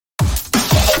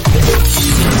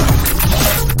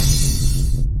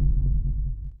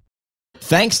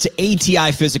Thanks to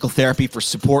ATI Physical Therapy for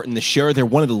supporting the show. They're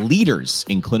one of the leaders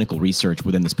in clinical research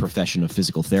within this profession of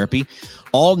physical therapy.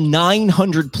 All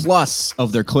 900 plus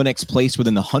of their clinics placed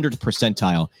within the 100th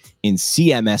percentile in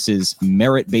CMS's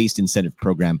merit-based incentive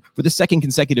program for the second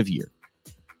consecutive year.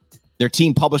 Their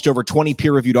team published over 20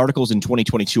 peer-reviewed articles in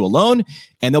 2022 alone,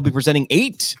 and they'll be presenting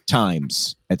 8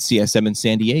 times at CSM in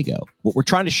San Diego. What we're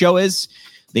trying to show is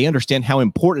they understand how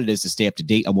important it is to stay up to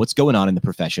date on what's going on in the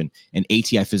profession, and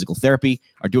ATI Physical Therapy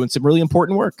are doing some really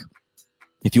important work.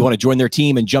 If you want to join their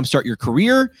team and jumpstart your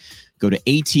career, go to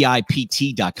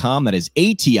atipt.com. That is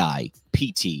atipt.com.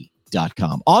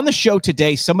 On the show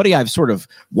today, somebody I've sort of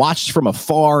watched from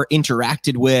afar,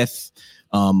 interacted with,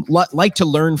 like to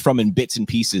learn from in bits and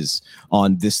pieces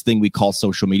on this thing we call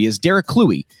social media is Derek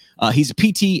Clewley. He's a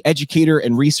PT, educator,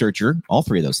 and researcher, all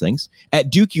three of those things, at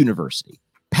Duke University.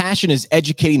 Passion is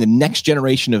educating the next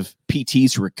generation of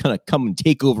PTs who are going to come and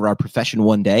take over our profession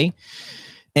one day.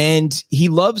 And he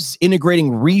loves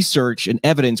integrating research and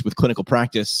evidence with clinical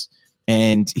practice.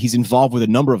 And he's involved with a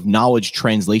number of knowledge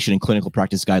translation and clinical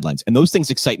practice guidelines. And those things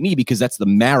excite me because that's the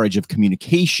marriage of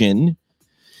communication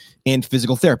and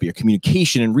physical therapy, or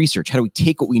communication and research. How do we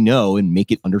take what we know and make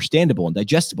it understandable and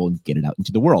digestible and get it out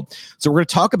into the world? So we're going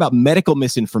to talk about medical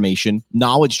misinformation,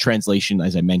 knowledge translation,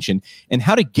 as I mentioned, and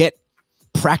how to get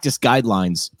practice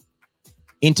guidelines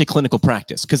into clinical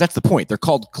practice, because that's the point. They're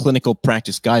called clinical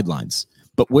practice guidelines,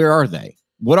 but where are they?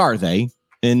 What are they?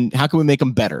 And how can we make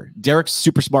them better? Derek's a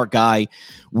super smart guy.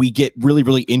 We get really,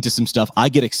 really into some stuff. I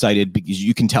get excited because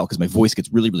you can tell because my voice gets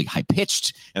really, really high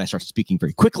pitched and I start speaking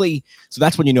very quickly. So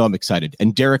that's when you know I'm excited.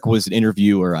 And Derek was an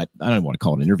interview, or I don't want to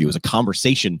call it an interview. It was a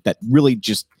conversation that really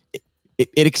just it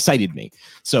excited me.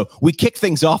 So we kick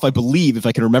things off, I believe, if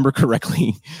I can remember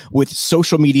correctly, with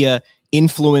social media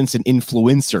influence and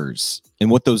influencers and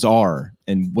what those are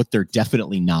and what they're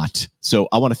definitely not. So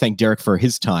I want to thank Derek for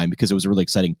his time because it was a really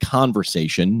exciting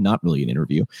conversation, not really an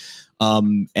interview.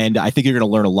 And I think you're going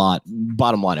to learn a lot.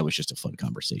 Bottom line, it was just a fun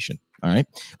conversation. All right.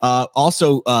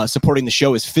 Also supporting the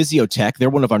show is Physiotech.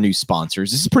 They're one of our new sponsors.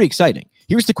 This is pretty exciting.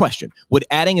 Here's the question. Would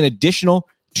adding an additional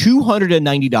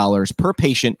 $290 per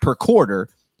patient per quarter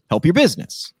help your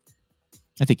business?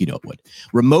 I think you know it would.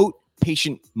 Remote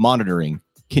patient monitoring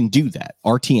can do that.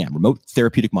 RTM, remote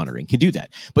therapeutic monitoring, can do that.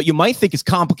 But you might think it's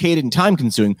complicated and time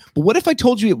consuming. But what if I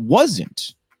told you it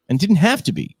wasn't and didn't have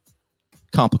to be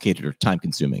complicated or time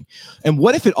consuming? And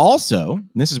what if it also, and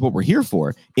this is what we're here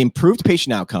for, improved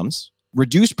patient outcomes,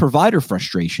 reduced provider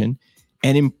frustration,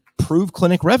 and improved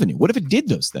clinic revenue? What if it did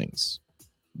those things?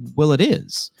 Well, it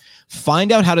is. Find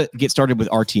out how to get started with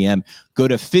RTM. Go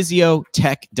to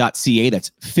physiotech.ca. That's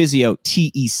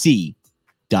physiotech.ca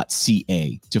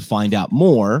to find out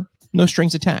more. No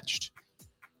strings attached.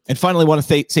 And finally, I want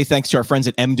to say thanks to our friends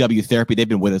at MW Therapy. They've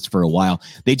been with us for a while.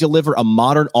 They deliver a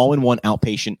modern all-in-one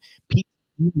outpatient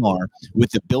EMR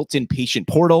with the built-in patient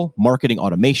portal, marketing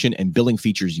automation, and billing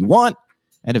features you want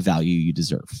at a value you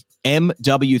deserve.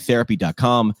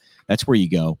 MWtherapy.com. That's where you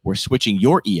go. Where switching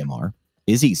your EMR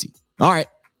is easy. All right,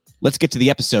 let's get to the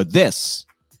episode. This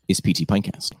is PT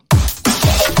Pinecast.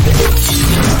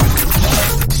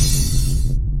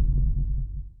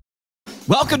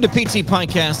 Welcome to PT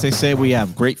Pinecast. They say we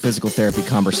have great physical therapy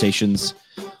conversations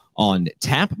on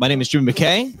tap. My name is Jim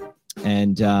McKay,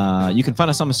 and you can find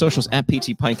us on the socials at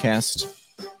PT Pinecast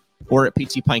or at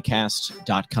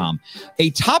ptpinecast.com.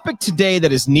 A topic today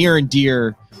that is near and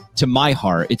dear to my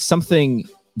heart. It's something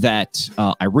that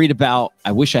I read about.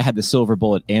 I wish I had the silver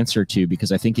bullet answer to,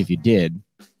 because I think if you did,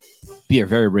 be a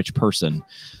very rich person.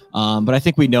 But I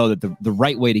think we know that the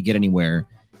right way to get anywhere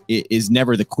is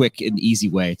never the quick and easy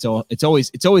way. So it's always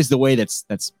the way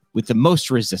that's with the most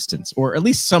resistance, or at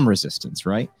least some resistance,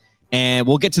 right? And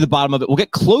we'll get to the bottom of it. We'll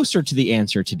get closer to the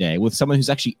answer today with someone who's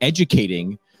actually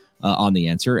educating on the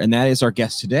answer, and that is our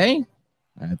guest today.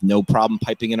 I have no problem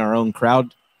piping in our own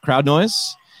crowd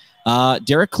noise.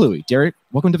 Derek Clewley. Derek,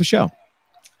 welcome to the show.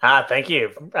 Thank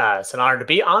you. It's an honor to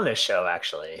be on this show,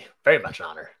 actually. Very much an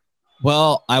honor.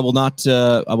 Well, I will not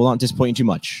disappoint you too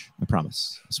much. I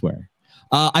promise. I swear.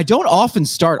 I don't often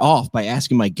start off by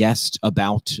asking my guest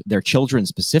about their children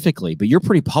specifically, but you're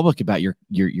pretty public about your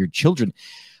children.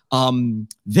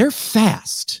 They're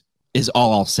fast, is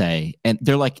all I'll say. And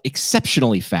they're like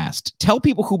exceptionally fast. Tell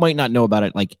people who might not know about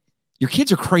it, like, your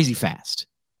kids are crazy fast.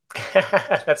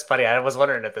 That's funny. I was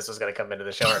wondering if this was going to come into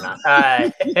the show or not.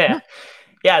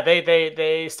 Yeah.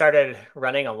 They started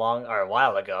running a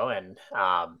while ago, and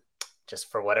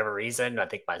just for whatever reason, I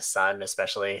think my son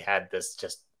especially had this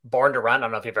just Born to Run. I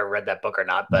don't know if you've ever read that book or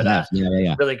not, but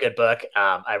Yeah. really good book.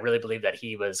 I really believe that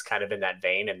he was kind of in that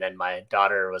vein. And then my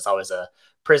daughter was always a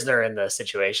prisoner in the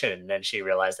situation, and then she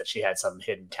realized that she had some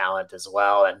hidden talent as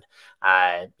well. And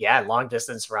long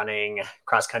distance running,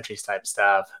 cross country type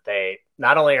stuff. They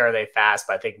not only are they fast,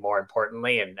 but I think more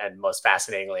importantly and most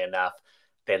fascinatingly enough,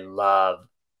 they love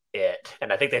it.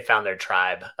 And I think they found their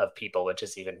tribe of people, which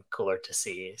is even cooler to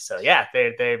see. So yeah,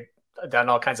 they've done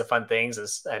all kinds of fun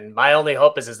things. And my only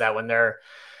hope is that when they're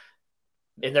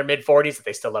in their mid 40s, that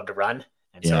they still love to run.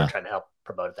 And so we're trying to help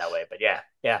promote it that way. But yeah,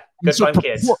 good fun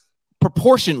kids.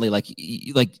 Proportionally, like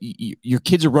your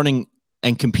kids are running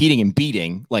and competing and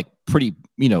beating like pretty,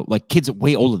 like kids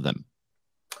way older than them.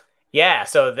 Yeah,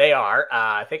 so they are.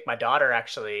 I think my daughter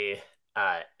actually,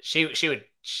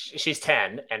 she's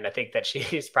 10, and I think that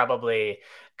she's probably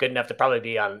good enough to probably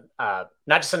be on not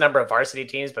just a number of varsity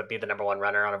teams, but be the number one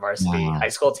runner on a varsity high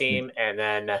school team. And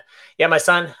then, my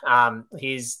son,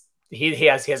 he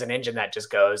has an engine that just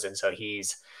goes, and so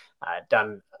he's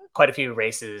done quite a few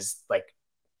races like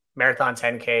marathon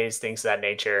 10Ks, things of that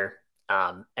nature,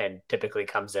 and typically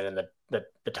comes in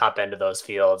the top end of those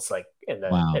fields, like in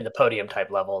the podium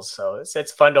type levels. So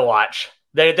it's fun to watch.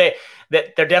 They're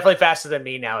definitely faster than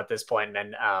me now at this point,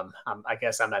 and I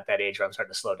guess I'm at that age where I'm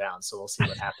starting to slow down. So we'll see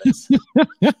what happens.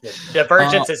 The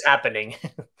divergence is happening.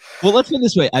 Well, let's put it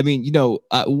this way. I mean,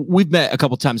 we've met a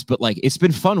couple times, but like it's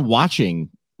been fun watching,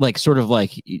 like sort of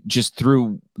like just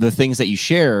through the things that you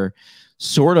share,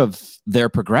 sort of their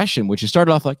progression, which is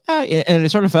started off like, and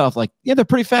it sort of fell off like, yeah, they're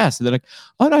pretty fast. And they're like,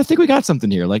 oh no, I think we got something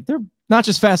here. Like they're not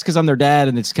just fast because I'm their dad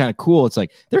and it's kind of cool. It's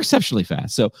like they're exceptionally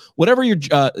fast. So whatever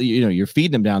you're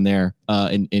feeding them down there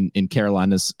in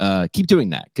Carolinas, keep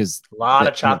doing that because a lot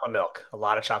of chocolate milk.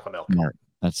 Smart.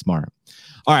 That's smart.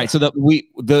 All right, so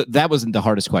that wasn't the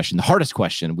hardest question. The hardest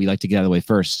question we like to get out of the way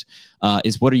first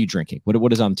is what are you drinking?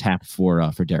 What is on tap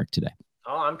for Derek today?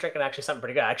 Oh, I'm drinking actually something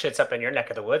pretty good. Actually, it's up in your neck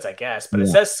of the woods, I guess. But it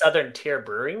says Southern Tier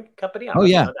Brewing Company. I don't know if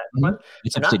you know that one.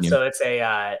 So it's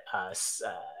a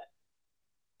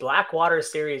Blackwater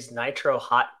Series Nitro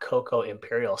Hot Cocoa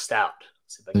Imperial Stout.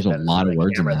 There's a lot of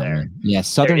words in that there. One. Yeah,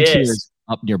 Southern Tier is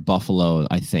up near Buffalo,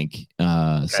 I think,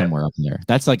 somewhere up there.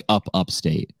 That's like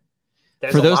upstate.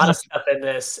 There's a lot of stuff in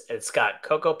this. It's got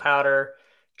cocoa powder,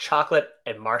 chocolate,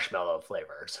 and marshmallow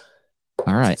flavors.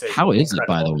 All right. How is it,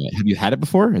 by the way? Have you had it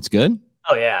before? It's good?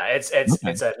 Oh yeah, it's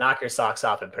a knock your socks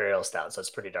off Imperial Stout, so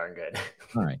it's pretty darn good.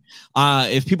 All right.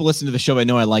 If people listen to the show, I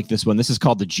know I like this one. This is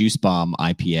called the Juice Bomb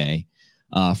IPA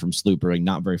from Sloop Brewing,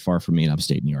 not very far from me in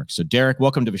upstate New York. So Derek,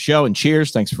 welcome to the show and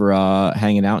cheers. Thanks for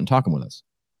hanging out and talking with us.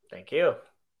 Thank you.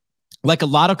 Like a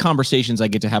lot of conversations I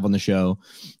get to have on the show,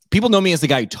 people know me as the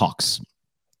guy who talks.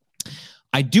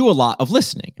 I do a lot of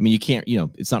listening. I mean, you can't,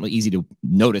 it's not easy to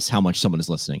notice how much someone is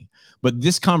listening. But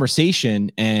this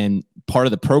conversation and part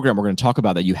of the program we're going to talk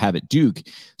about that you have at Duke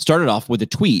started off with a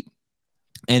tweet.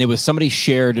 And it was somebody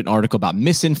shared an article about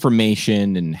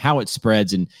misinformation and how it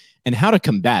spreads and how to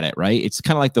combat it, right? It's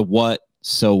kind of like the what,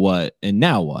 so what, and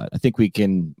now what. I think we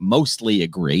can mostly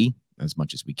agree, as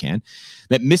much as we can,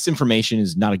 that misinformation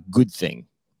is not a good thing,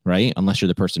 right? Unless you're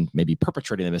the person maybe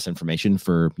perpetrating the misinformation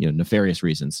for nefarious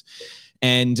reasons.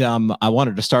 And I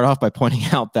wanted to start off by pointing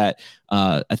out that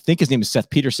I think his name is Seth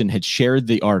Peterson had shared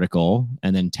the article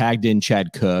and then tagged in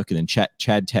Chad Cook, and then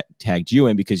Chad tagged you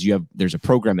in because there's a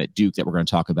program at Duke that we're going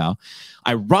to talk about.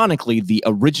 Ironically, the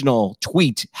original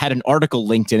tweet had an article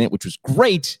linked in it, which was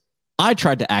great. I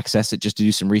tried to access it just to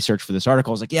do some research for this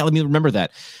article. I was like, yeah, let me remember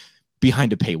that,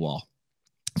 behind a paywall.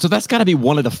 So that's got to be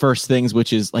one of the first things,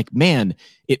 which is like, man,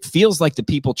 it feels like the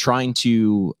people trying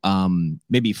to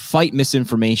maybe fight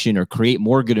misinformation or create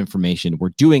more good information, we're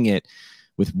doing it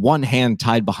with one hand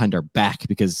tied behind our back,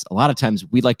 because a lot of times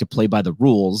we like to play by the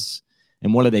rules.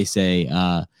 And what do they say?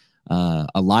 A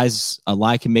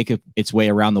lie can make its way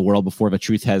around the world before the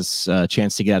truth has a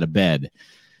chance to get out of bed.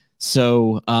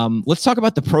 So let's talk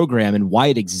about the program and why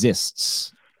it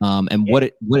exists. And what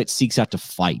it seeks out to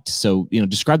fight. So,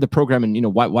 describe the program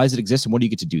and, why does it exist and what do you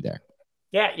get to do there?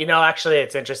 Yeah, actually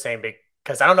it's interesting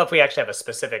because I don't know if we actually have a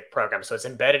specific program. So it's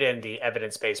embedded in the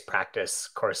evidence-based practice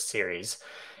course series.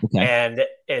 Okay. And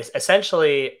it's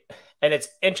essentially, and it's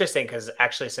interesting because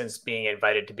actually since being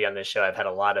invited to be on this show, I've had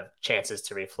a lot of chances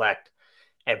to reflect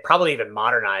and probably even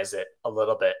modernize it a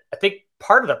little bit. I think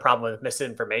part of the problem with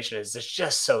misinformation is it's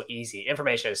just so easy.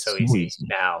 Information is so easy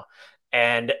now.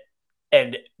 And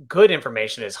good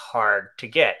information is hard to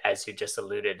get, as you just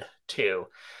alluded to.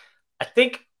 I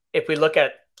think if we look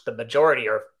at the majority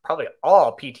or probably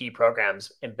all PT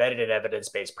programs embedded in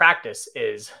evidence-based practice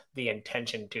is the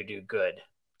intention to do good.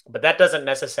 But that doesn't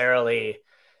necessarily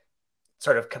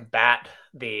sort of combat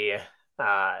the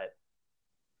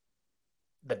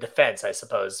the defense, I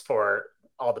suppose, for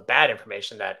all the bad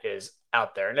information that is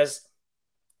out there. And as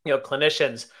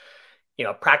clinicians,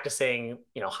 practicing,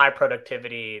 high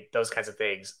productivity, those kinds of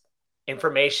things,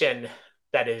 information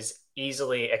that is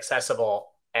easily accessible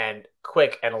and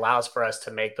quick and allows for us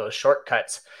to make those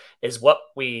shortcuts is what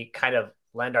we kind of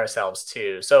lend ourselves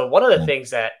to. So one of the things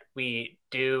that we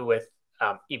do with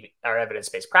our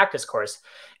evidence-based practice course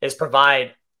is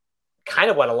provide kind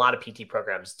of what a lot of PT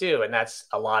programs do. And that's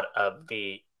a lot of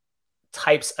the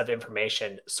types of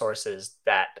information sources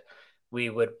that we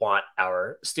would want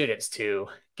our students to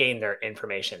gain their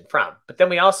information from. But then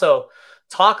we also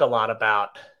talk a lot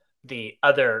about the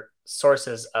other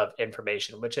sources of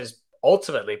information, which is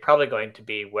ultimately probably going to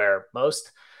be where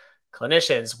most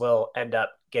clinicians will end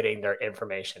up getting their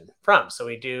information from. So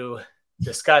we do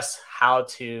discuss how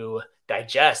to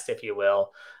digest, if you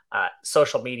will,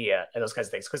 social media and those kinds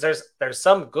of things, because there's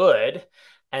some good,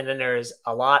 and then there's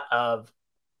a lot of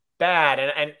bad.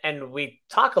 And we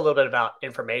talk a little bit about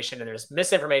information, and there's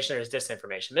misinformation, there's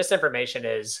disinformation. Misinformation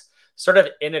is sort of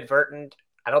inadvertent.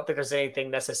 I don't think there's anything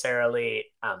necessarily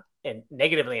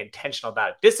negatively intentional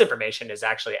about it. Disinformation is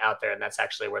actually out there, and that's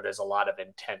actually where there's a lot of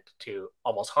intent to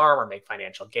almost harm or make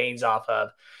financial gains off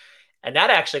of. And that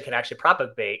actually can actually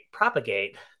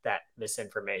propagate that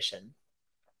misinformation.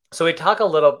 So we talk a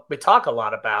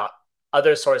lot about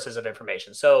other sources of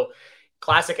information. So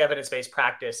classic evidence-based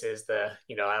practice is I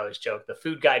always joke, the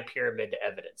food guide pyramid to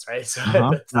evidence, right? So at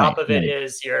the top of it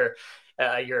is your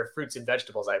fruits and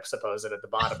vegetables, I suppose, and at the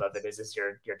bottom of it is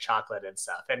your chocolate and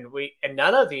stuff. And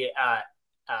none of the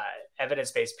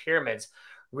evidence-based pyramids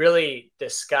really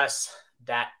discuss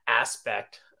that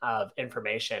aspect of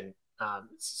information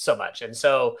so much. And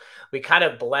so we kind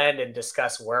of blend and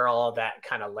discuss where all of that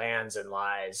kind of lands and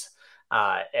lies,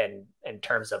 and in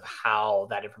terms of how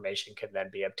that information can then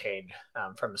be obtained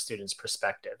from a student's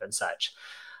perspective and such.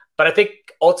 But I think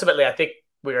ultimately,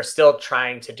 we are still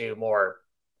trying to do more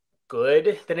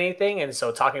good than anything. And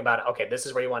so talking about, okay, this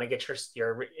is where you want to get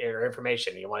your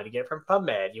information. You want to get it from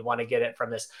PubMed. You want to get it from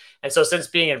this. And so since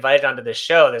being invited onto this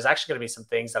show, there's actually going to be some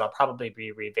things that I'll probably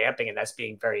be revamping, and that's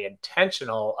being very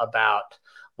intentional about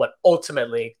what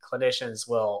ultimately clinicians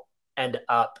will end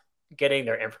up getting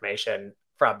their information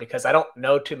from, because I don't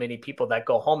know too many people that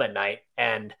go home at night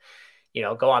and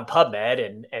go on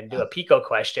PubMed and do a Pico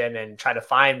question and try to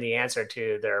find the answer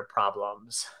to their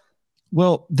problems.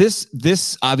 Well,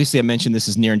 this obviously, I mentioned this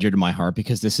is near and dear to my heart,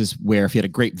 because this is where, if you had a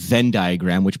great Venn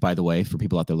diagram, which, by the way, for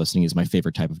people out there listening, is my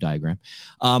favorite type of diagram,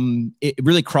 it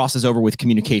really crosses over with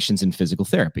communications and physical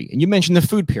therapy. And you mentioned the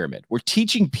food pyramid. We're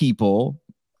teaching people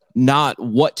not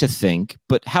what to think,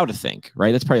 but how to think,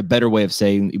 right? That's probably a better way of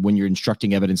saying when you're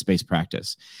instructing evidence-based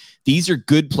practice. These are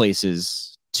good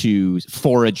places to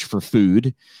forage for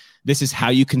food. This is how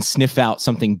you can sniff out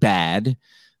something bad.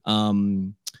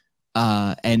 And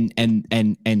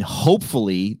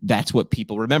hopefully that's what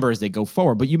people remember as they go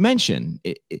forward. But you mentioned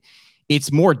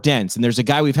it's more dense. And there's a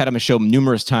guy we've had on the show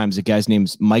numerous times. The guy's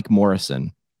name's Mike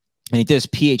Morrison, and he did his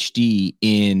PhD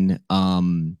in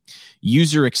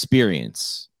user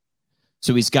experience.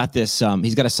 So he's got this.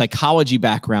 He's got a psychology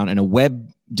background and a web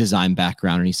design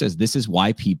background, and he says this is why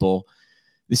your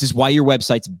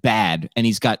website's bad. And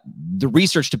he's got the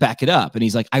research to back it up. And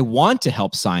he's like, I want to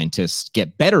help scientists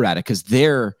get better at it, because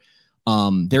their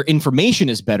information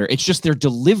is better. It's just their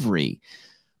delivery,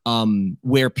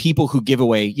 where people who give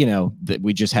away, that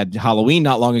we just had Halloween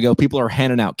not long ago, people are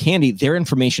handing out candy, their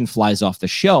information flies off the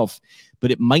shelf, but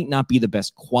it might not be the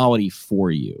best quality for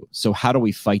you. So how do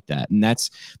we fight that? And that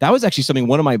was actually something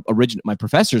one of my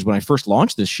professors, when I first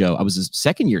launched this show, I was a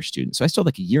second-year student, so I still had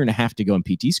like a year and a half to go in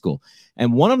PT school.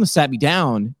 And one of them sat me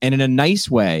down and in a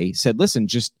nice way said, listen,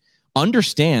 just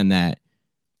understand that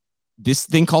this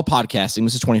thing called podcasting,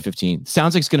 this is 2015,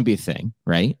 sounds like it's going to be a thing,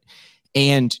 right?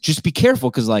 And just be careful,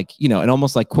 because and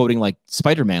almost like quoting like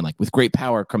Spider-Man, like with great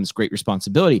power comes great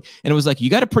responsibility. And it was like,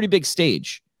 you got a pretty big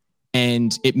stage.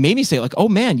 And it made me say like, oh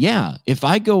man, yeah, if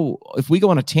we go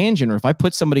on a tangent, or if I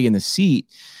put somebody in the seat,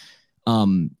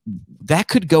 that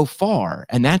could go far.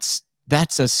 And that's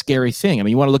a scary thing. I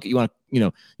mean, you want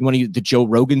to use the Joe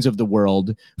Rogans of the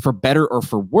world, for better or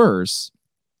for worse,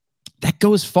 that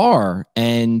goes far.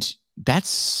 And that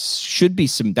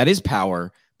is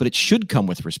power, but it should come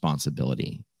with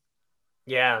responsibility.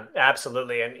 Yeah,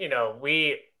 absolutely. And,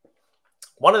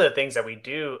 one of the things that we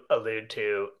do allude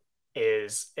to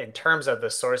is in terms of the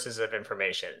sources of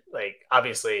information, like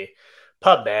obviously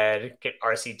PubMed,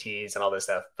 RCTs and all this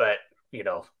stuff, but,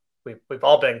 we've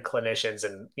all been clinicians,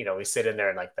 and, we sit in there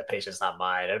and like, the patient's not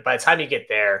mine. And by the time you get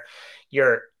there,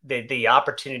 the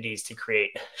opportunities to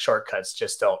create shortcuts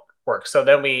just don't work. So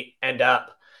then we end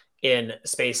up in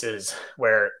spaces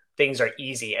where things are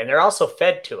easy and they're also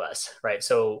fed to us, right?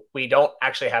 So we don't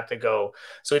actually have to go.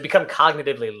 So we become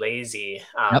cognitively lazy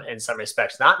Yep. in some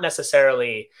respects, not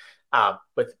necessarily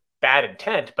with bad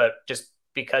intent, but just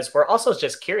because we're also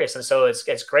just curious. And so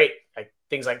it's great, like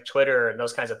things like Twitter and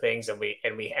those kinds of things, and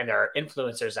there are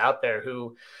influencers out there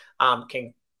who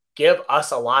can give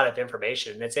us a lot of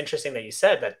information. And it's interesting that you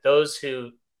said that those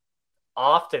who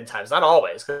oftentimes, not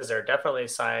always, because there are definitely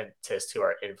scientists who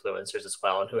are influencers as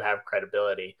well and who have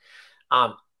credibility.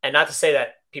 And not to say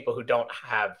that people who don't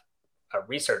have a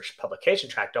research publication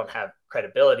track don't have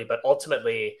credibility, but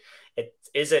ultimately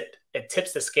it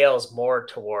tips the scales more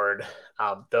toward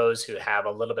those who have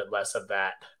a little bit less of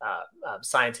that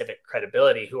scientific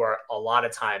credibility, who are a lot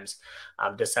of times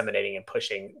disseminating and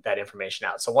pushing that information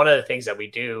out. So one of the things that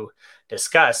we do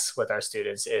discuss with our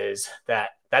students is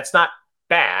that that's not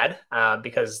bad,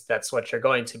 because that's what you're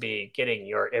going to be getting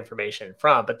your information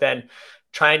from. But then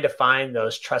trying to find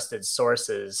those trusted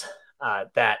sources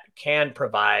that can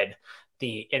provide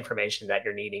the information that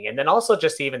you're needing. And then also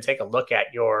just to even take a look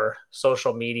at your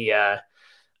social media,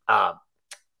 uh,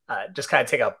 just kind of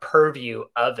take a purview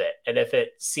of it. And if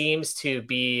it seems to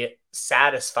be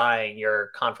satisfying your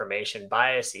confirmation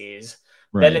biases,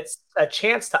 then Right. it's a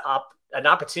chance to an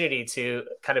opportunity to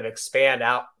kind of expand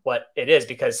out what it is,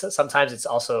 because sometimes it's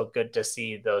also good to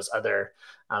see those other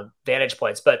vantage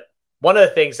points. But one of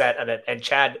the things that, and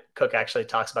Chad Cook actually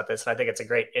talks about this, and I think it's a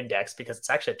great index because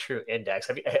it's actually a true index.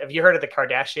 Have you heard of the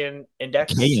Kardashian K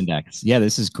index? index. Yeah,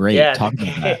 this is great. Yeah, the Talk about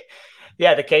that. K,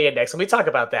 yeah, the K index, and we talk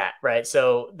about that, right?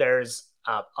 So there's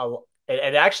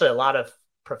and actually a lot of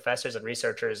professors and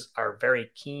researchers are very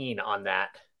keen on that.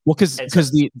 Well, because And so,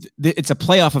 it's a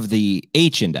playoff of the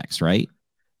H index, right?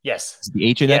 yes, It's the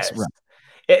H index, yes, right?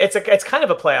 it's kind of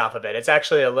a play off of it. It's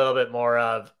actually a little bit more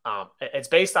of it's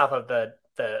based off of the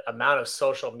amount of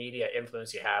social media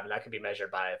influence you have, and that can be measured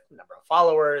by the number of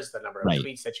followers, the number of Right.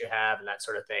 tweets that you have, and that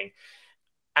sort of thing,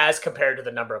 as compared to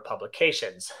the number of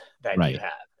publications that you Right.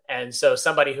 have. And so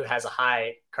somebody who has a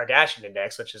high Kardashian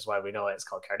index, which is why we know it's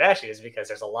called Kardashian, is because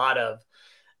there's a lot of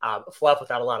fluff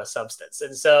without a lot of substance.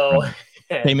 And so,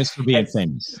 Right. Famous for being and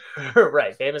famous.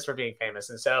 right, famous for being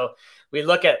famous. And so we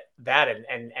look at that,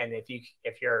 and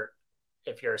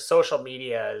if your social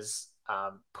media's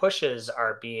pushes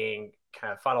are being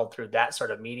kind of funneled through that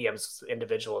sort of mediums,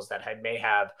 individuals that may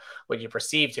have what you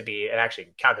perceive to be, and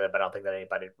actually calculate, but I don't think that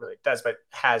anybody really does, but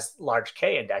has large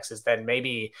K indexes, then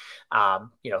maybe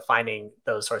finding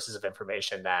those sources of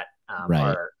information that Right.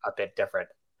 are a bit different.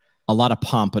 A lot of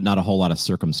pomp, but not a whole lot of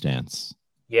circumstance.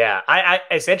 Yeah, I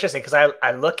it's interesting because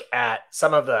I look at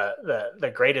some of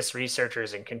the greatest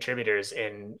researchers and contributors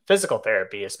in physical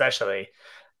therapy, especially,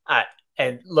 uh,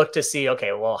 and look to see,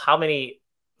 okay, well, how many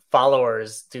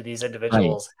followers do these Right.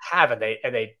 individuals have, and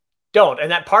they don't,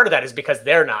 and that part of that is because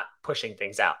they're not pushing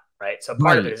things out, right? So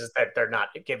part of it Right. is that they're not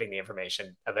giving the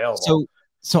information available. So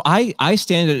so I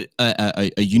stand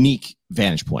at a unique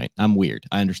vantage point. I'm weird.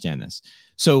 I understand this.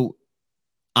 So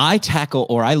I tackle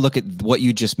or I look at what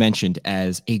you just mentioned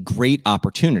as a great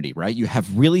opportunity, right? You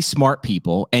have really smart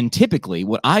people. And typically,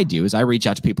 what I do is I reach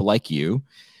out to people like you,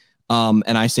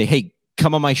 and I say, hey,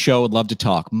 come on my show. I'd love to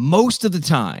talk. Most of the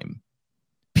time,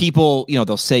 people,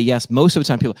 they'll say yes. Most of the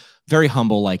time, people very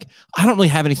humble, like, I don't really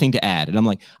have anything to add. And I'm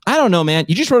like, I don't know, man.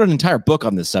 You just wrote an entire book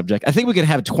on this subject. I think we could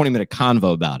have a 20-minute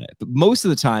convo about it. But most of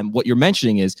the time, what you're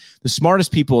mentioning is the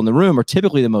smartest people in the room are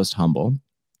typically the most humble.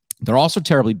 They're also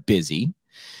terribly busy.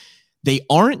 They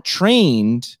aren't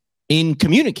trained in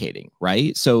communicating,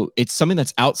 right? So it's something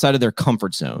that's outside of their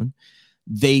comfort zone.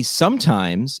 They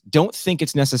sometimes don't think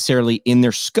it's necessarily in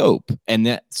their scope, and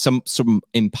that some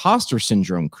imposter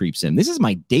syndrome creeps in. This is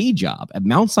my day job at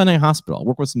Mount Sinai Hospital. I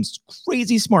work with some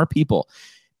crazy smart people,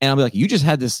 and I'll be like, you just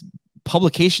had this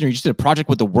publication or you just did a project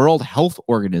with the World Health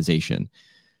Organization.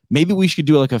 Maybe we should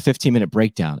do like a 15-minute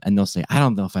breakdown. And they'll say, I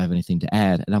don't know if I have anything to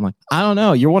add. And I'm like, I don't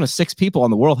know. You're one of 6 people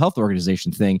on the World Health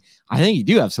Organization thing. I think you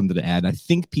do have something to add. I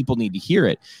think people need to hear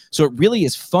it. So it really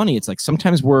is funny. It's like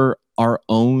sometimes we're our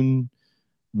own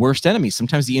worst enemies.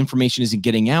 Sometimes the information isn't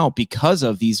getting out because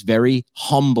of these very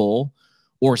humble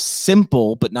or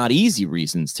simple but not easy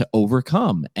reasons to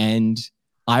overcome. And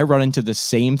I run into the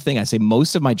same thing. I say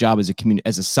most of my job as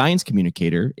a science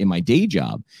communicator in my day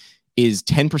job is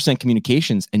 10%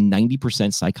 communications and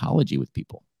 90% psychology with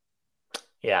people.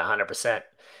 Yeah, 100%.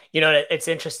 It's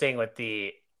interesting with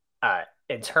the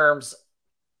in terms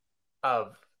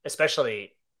of,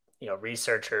 especially,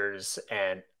 researchers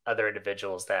and other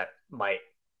individuals that might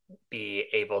be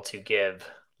able to give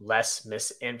less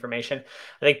misinformation.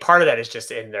 I think part of that is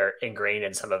just ingrained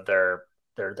in some of their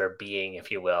their being,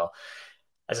 if you will.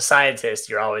 As a scientist,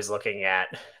 you're always looking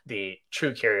at the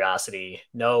true curiosity,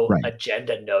 no Right.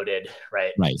 agenda noted,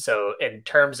 right? Right. So in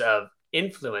terms of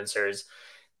influencers,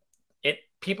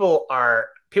 people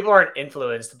aren't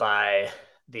influenced by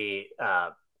the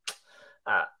uh,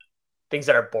 things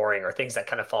that are boring or things that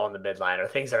kind of fall in the midline or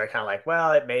things that are kind of like,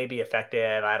 well, it may be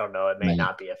effective. I don't know. It may Right.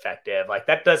 not be effective. Like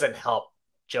that doesn't help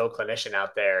Joe clinician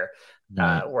out there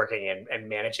Right. working and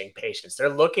managing patients. They're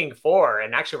looking for,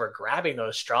 and actually we're grabbing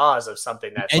those straws of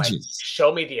something The that's like, edges.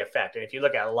 show me the effect. And if you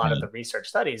look at a lot of Right. the research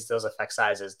studies, those effect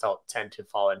sizes don't tend to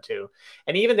fall into,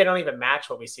 and even they don't even match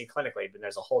what we see clinically, but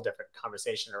there's a whole different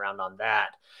conversation around on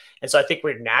that. And so I think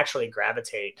we naturally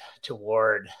gravitate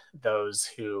toward those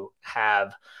who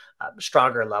have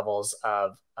stronger levels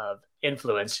of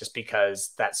influence, just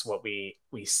because that's what we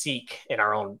seek in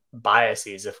our own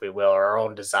biases, if we will, or our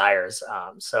own desires.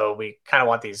 So we kind of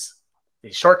want these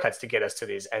shortcuts to get us to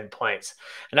these endpoints,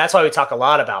 and that's why we talk a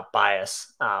lot about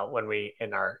bias when we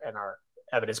in our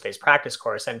evidence-based practice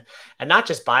course, and not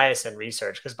just bias in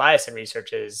research, because bias in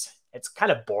research it's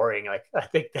kind of boring. Like I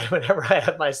think that whenever I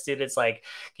have my students like,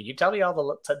 can you tell me all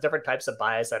the different types of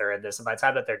bias that are in this? And by the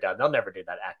time that they're done, they'll never do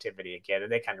that activity again.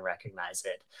 And they kind of recognize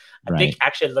it. I think Right.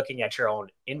 actually looking at your own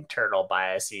internal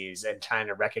biases and trying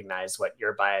to recognize what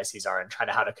your biases are and try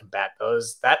to how to combat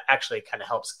those, that actually kind of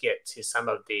helps get to some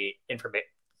of the information,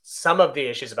 some of the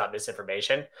issues about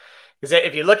misinformation. Because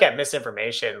if you look at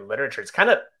misinformation literature, it's kind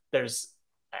of,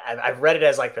 I've read it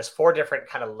as like there's four different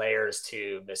kind of layers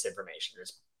to misinformation.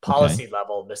 There's Okay. policy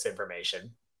level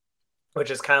misinformation,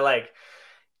 which is kind of like,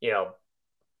 you know,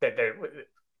 that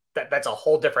that's a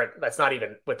whole different, that's not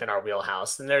even within our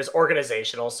wheelhouse. And there's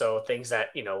organizational, so things that,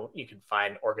 you can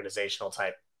find organizational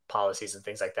type policies and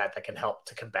things like that that can help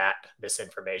to combat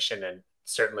misinformation. And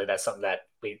certainly that's something that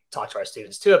we talk to our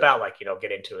students too about, like,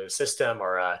 get into a system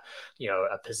or a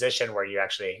position where you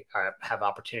actually have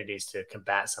opportunities to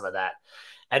combat some of that.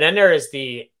 And then there is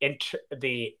the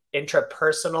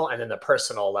intrapersonal and then the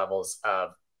personal levels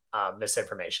of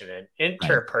misinformation. And Right.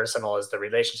 interpersonal is the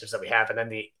relationships that we have, and then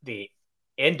the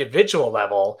individual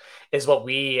level is what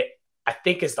I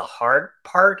think is the hard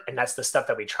part, and that's the stuff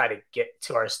that we try to get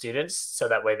to our students so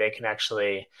that way they can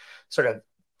actually sort of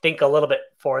think a little bit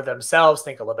for themselves,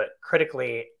 think a little bit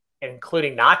critically,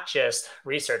 including not just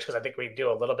research, because I think we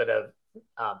do a little bit of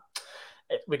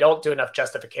we don't do enough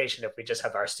justification if we just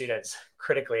have our students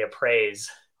critically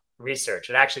appraise research.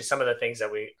 And actually, some of the things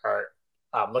that we are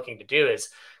looking to do is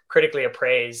critically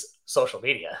appraise social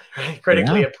media, right? Yeah.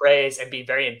 Critically appraise and be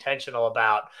very intentional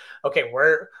about, okay,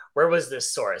 where was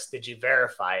this source? Did you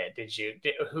verify it?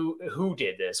 Who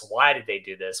did this? Why did they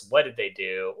do this? What did they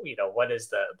do? What is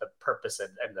the purpose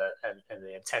and the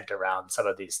intent around some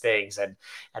of these things? And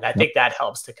I Yep. think that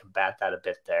helps to combat that a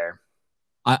bit there.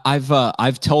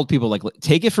 I've told people, like,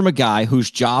 take it from a guy whose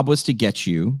job was to get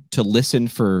you to listen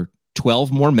for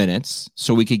 12 more minutes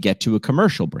so we could get to a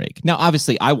commercial break. Now,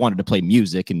 obviously, I wanted to play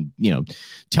music and,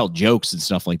 tell jokes and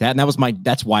stuff like that. And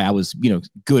that's why I was,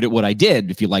 good at what I did,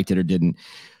 if you liked it or didn't.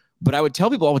 But I would tell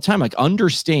people all the time, like,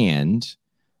 understand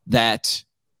that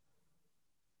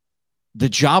the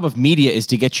job of media is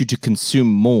to get you to consume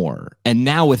more. And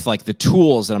now with like the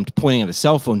tools that I'm pointing at a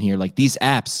cell phone here, like these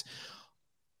apps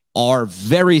are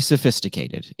very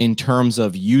sophisticated in terms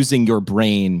of using your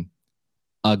brain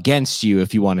against you,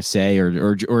 if you want to say,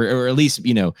 or at least,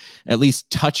 at least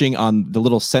touching on the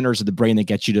little centers of the brain that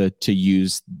get you to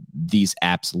use these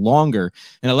apps longer.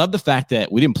 And I love the fact that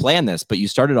we didn't plan this, but you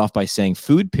started off by saying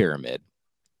food pyramid.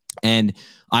 And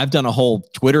I've done a whole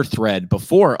Twitter thread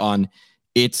before on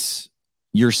it's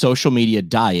your social media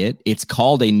diet. It's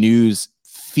called a news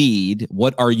feed.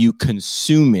 What are you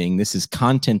consuming? This is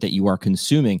content that you are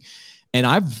consuming. And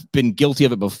I've been guilty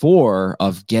of it before,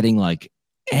 of getting like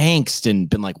angst and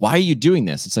been like, why are you doing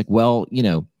this? It's like, well,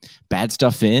 bad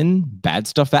stuff in, bad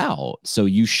stuff out. So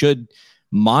you should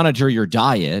monitor your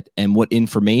diet and what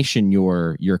information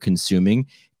you're consuming.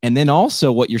 And then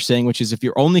also what you're saying, which is if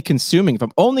I'm only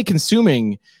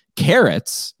consuming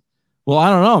carrots, well, I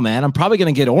don't know, man, I'm probably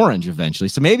going to get orange eventually.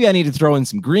 So maybe I need to throw in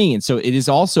some green. So it is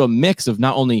also a mix of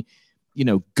not only,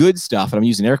 good stuff, and I'm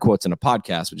using air quotes in a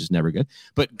podcast, which is never good,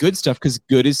 but good stuff, because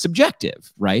good is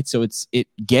subjective, right? So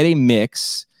get a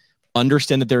mix,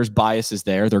 understand that there's biases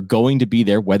there. They're going to be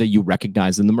there whether you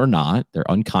recognize them or not. They're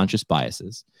unconscious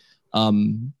biases.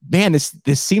 Man, this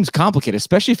seems complicated,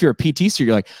 especially if you're a PT student.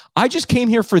 You're like, I just came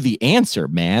here for the answer,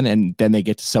 man. And then they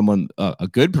get to someone, a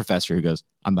good professor, who goes,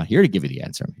 I'm not here to give you the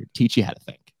answer. I'm here to teach you how to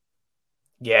think.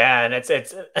 Yeah, and it's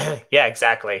yeah,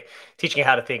 exactly. Teaching you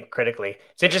how to think critically.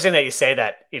 It's interesting that you say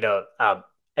that.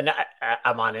 and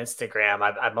I'm on Instagram.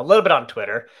 I'm a little bit on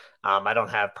Twitter. I don't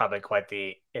have probably quite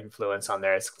the influence on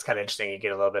there. It's kind of interesting. You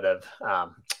get a little bit of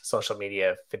social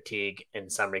media fatigue in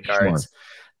some Sure. regards.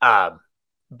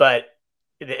 But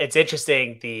it's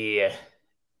interesting.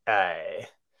 Uh,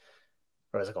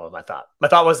 where was I going with my thought? My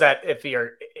thought was that if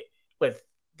you're with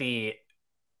the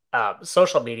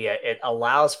social media, it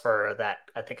allows for that.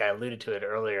 I think I alluded to it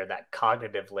earlier, that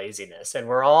cognitive laziness, and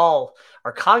we're all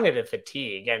our cognitive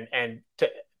fatigue. And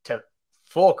to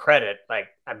full credit, like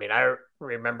I mean, I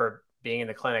remember being in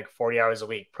the clinic 40 hours a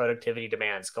week, productivity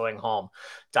demands, going home,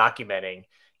 documenting,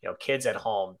 kids at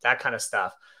home, that kind of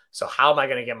stuff. So how am I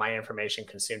going to get my information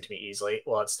consumed to me easily?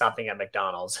 Well, it's stopping at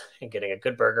McDonald's and getting a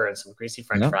good burger and some greasy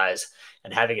French Yep. fries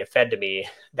and having it fed to me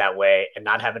that way, and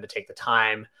not having to take the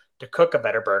time to cook a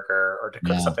better burger or to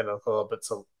cook Yeah. something a little bit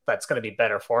so that's going to be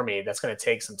better for me. That's going to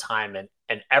take some time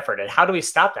and effort. And how do we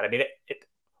stop that? I mean,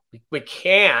 we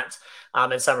can't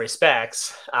in some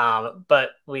respects, but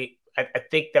I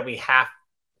think that we have.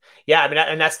 Yeah, I mean,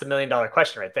 and that's the $1 million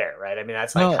question right there, right? I mean,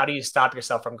 that's like, Well, how do you stop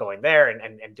yourself from going there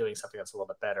and doing something that's a little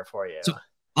bit better for you? so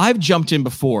I've jumped in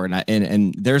before,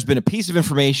 and there's been a piece of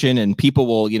information, and people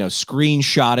will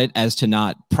screenshot it as to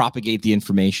not propagate the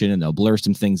information, and they'll blur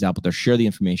some things out, but they'll share the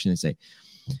information and say,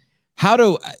 how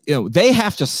do they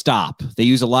have to stop? They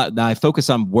use a lot. Now I focus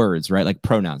on words, right? Like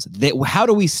pronouns. How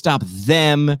do we stop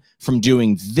them from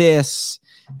doing this?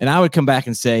 And I would come back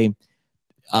and say,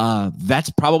 that's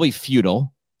probably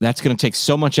futile. That's going to take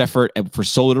so much effort for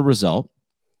so little result.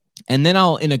 And then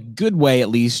I'll, in a good way, at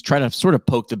least try to sort of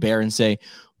poke the bear and say,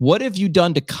 what have you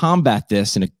done to combat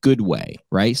this in a good way,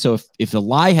 right? So if the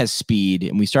lie has speed,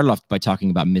 and we started off by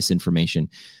talking about misinformation,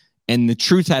 and the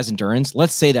truth has endurance,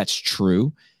 let's say that's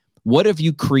true. What have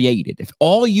you created? If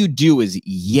all you do is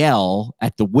yell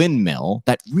at the windmill,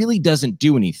 that really doesn't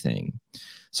do anything.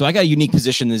 So I got a unique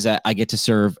position is that I get to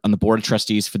serve on the board of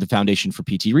trustees for the Foundation for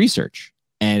PT Research.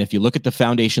 And if you look at the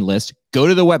foundation list, go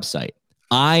to the website.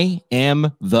 I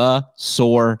am the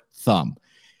sore thumb.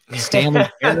 Stanley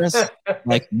Harris,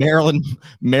 like Marilyn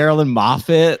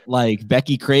Moffat, like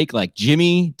Becky Craig, like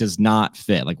Jimmy does not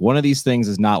fit. Like one of these things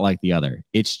is not like the other.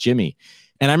 It's Jimmy.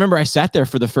 And I remember I sat there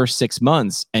for the first 6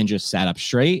 months and just sat up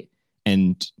straight.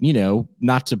 And,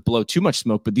 not to blow too much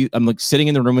smoke, but I'm like sitting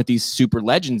in the room with these super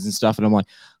legends and stuff. And I'm like,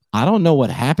 I don't know what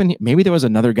happened. Maybe there was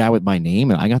another guy with my name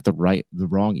and I got the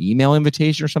wrong email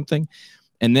invitation or something.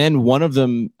 And then one of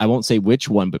them, I won't say which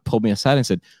one, but pulled me aside and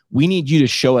said, we need you to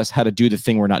show us how to do the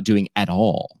thing we're not doing at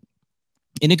all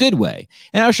in a good way.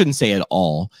 And I shouldn't say at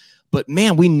all, but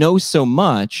man, we know so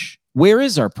much. Where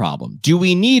is our problem? Do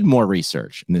we need more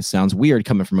research? And this sounds weird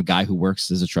coming from a guy who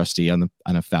works as a trustee on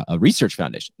a research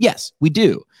foundation. Yes, we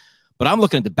do. But I'm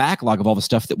looking at the backlog of all the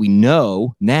stuff that we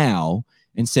know now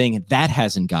and saying that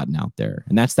hasn't gotten out there.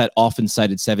 And that's that often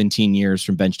cited 17 years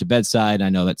from bench to bedside. I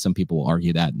know that some people will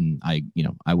argue that, and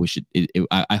I wish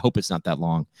I hope it's not that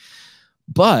long.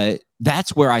 But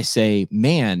that's where I say,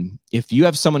 man, if you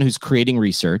have someone who's creating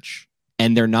research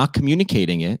and they're not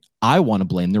communicating it, I want to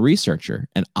blame the researcher.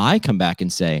 And I come back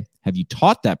and say, have you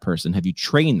taught that person? Have you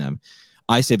trained them?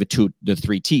 I say the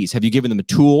 3 T's. Have you given them the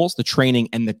tools, the training,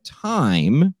 and the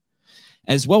time,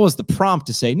 as well as the prompt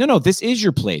to say, no, this is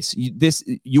your place. This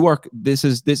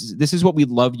is what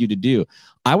we'd love you to do.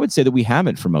 I would say that we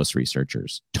haven't, for most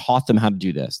researchers, taught them how to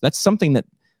do this. That's something that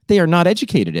they are not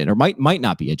educated in, or might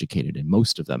not be educated in,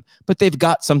 most of them, but they've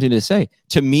got something to say.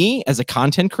 To me, as a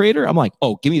content creator, I'm like,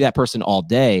 oh, give me that person all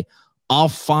day. I'll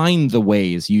find the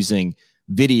ways using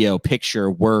video,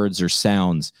 picture, words, or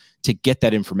sounds to get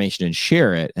that information and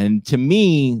share it. And to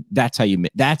me, that's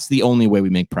the only way we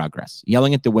make progress.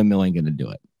 Yelling at the windmill ain't going to do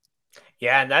it.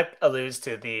 Yeah, and that alludes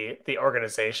to the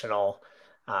organizational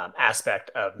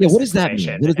aspect of Yeah, what does that mean?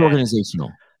 misinformation. What is And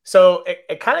organizational? so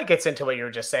it kind of gets into what you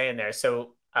were just saying there.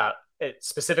 So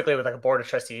specifically with like a board of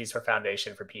trustees for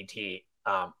Foundation for PT.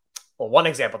 Well, one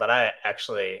example that I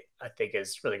think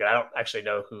is really good. I don't actually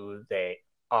know who they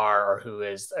are or who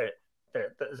is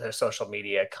their social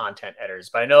media content editors,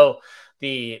 but I know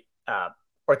the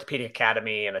Orthopedic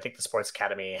Academy and I think the Sports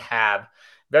Academy have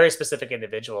very specific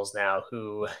individuals now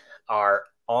who are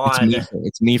on.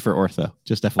 It's me for ortho.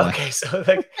 Just FYI. Okay, so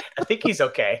like, I think he's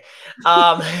okay.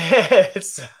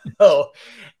 So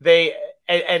they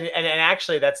and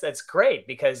actually that's great,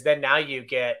 because then now you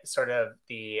get sort of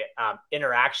the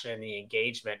interaction and the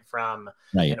engagement from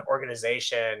Right. an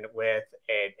organization with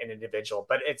an individual.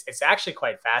 But it's actually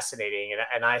quite fascinating,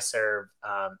 and I serve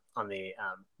on the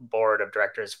board of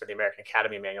directors for the American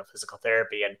Academy of Manual Physical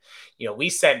Therapy, and we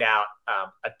send out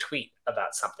a tweet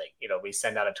about something. We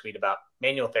send out a tweet about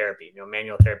manual therapy.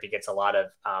 Manual therapy gets a lot of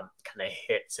kind of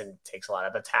hits and takes a lot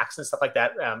of attacks and stuff like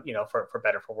that. For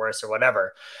better, for worse, or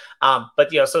whatever.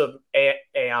 But so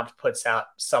AOMP puts out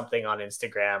something on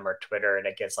Instagram or Twitter, and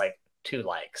it gets like 2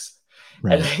 likes.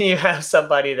 Right. And then you have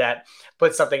somebody that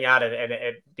puts something out, and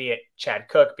it, be it Chad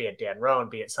Cook, be it Dan Rohn,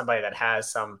 be it somebody that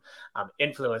has some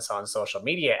influence on social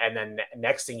media. And then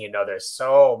next thing you know, there's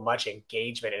so much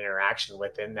engagement, interaction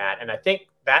within that. And I think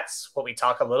that's what we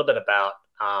talk a little bit about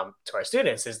to our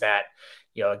students, is that,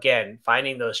 again,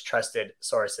 finding those trusted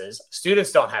sources.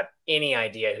 Students don't have any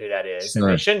idea who that is, and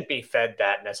they shouldn't be fed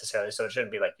that necessarily. So it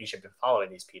shouldn't be like, you should be following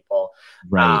these people.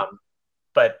 Right.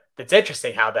 But it's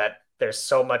interesting how there's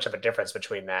so much of a difference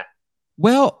between that.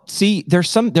 Well, see, there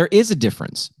is a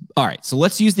difference. All right. So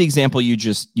let's use the example you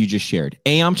just shared.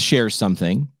 AOMP shares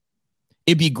something.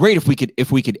 It'd be great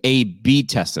if we could A/B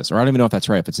test this, or I don't even know if that's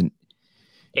right. If it's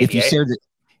if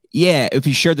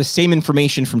you shared the same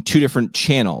information from 2 different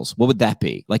channels, what would that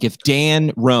be? Like if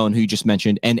Dan Rohn, who you just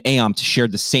mentioned, and AOMP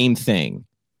shared the same thing.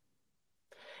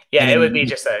 Yeah, it would be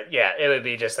just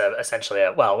essentially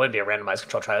it wouldn't be a randomized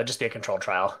control trial. It'd just be a controlled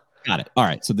trial. Got it. All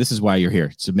right. So this is why you're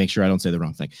here, to make sure I don't say the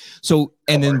wrong thing. So,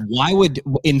 and then why would,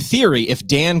 in theory, if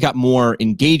Dan got more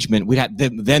engagement,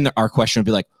 then our question would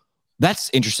be like,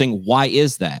 that's interesting. Why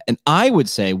is that? And I would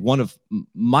say one of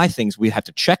my things, we have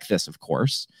to check this, of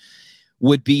course,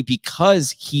 would be because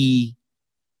he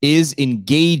is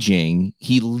engaging,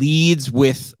 he leads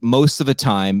with, most of the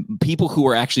time, people who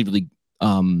are actually really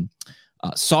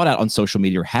sought out on social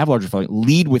media or have larger following,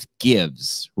 lead with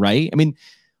gives, right? I mean,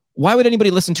 why would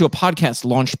anybody listen to a podcast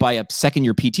launched by a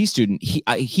second-year PT student?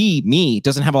 Me,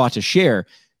 doesn't have a lot to share,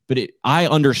 but I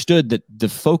understood that the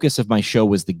focus of my show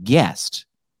was the guest.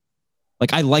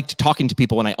 Like, I liked talking to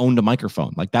people when I owned a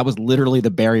microphone. Like, that was literally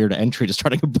the barrier to entry to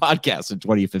starting a podcast in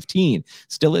 2015.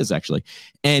 Still is, actually.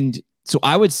 And so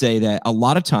I would say that a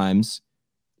lot of times,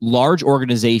 large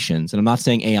organizations, and I'm not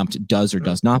saying AOMP does or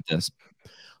does not this,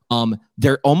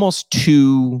 they're almost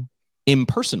too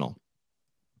impersonal.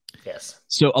 Yes.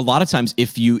 So a lot of times,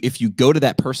 if you go to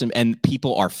that person and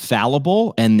people are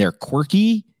fallible and they're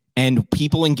quirky, and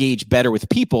people engage better with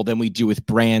people than we do with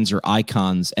brands or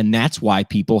icons, and that's why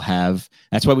we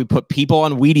put people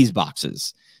on Wheaties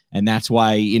boxes, and that's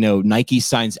why Nike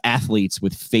signs athletes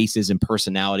with faces and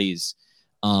personalities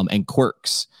and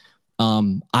quirks.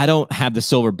 I don't have the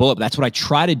silver bullet, but that's what I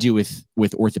try to do with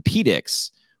orthopedics,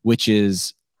 which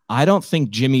is, I don't think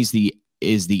Jimmy's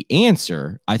is the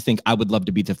answer. I think I would love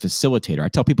to be the facilitator. I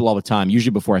tell people all the time, usually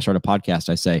before I start a podcast,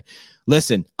 I say,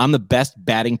 listen, I'm the best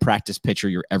batting practice pitcher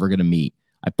you're ever going to meet.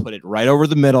 I put it right over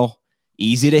the middle,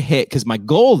 easy to hit, because my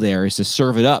goal there is to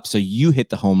serve it up so you hit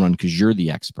the home run because you're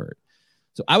the expert.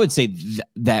 So I would say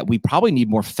that we probably need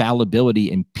more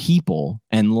fallibility in people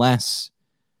and less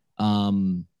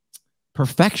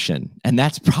perfection. And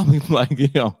that's probably like,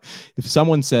 if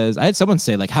someone says, I had someone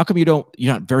say, like, how come you're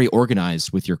not very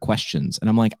organized with your questions? And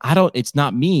I'm like, it's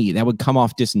not me. That would come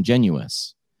off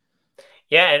disingenuous.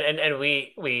 Yeah. And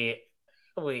we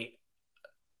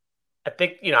I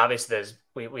think, obviously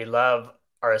we love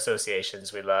our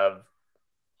associations. We love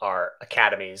our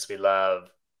academies. We love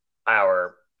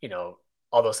our,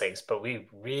 all those things, but we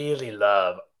really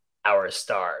love our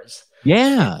stars.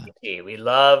 Yeah. We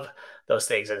love those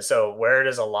things. And so where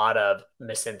does a lot of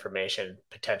misinformation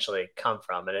potentially come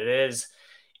from? And it is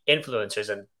influencers,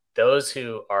 and those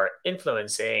who are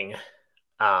influencing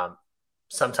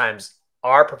sometimes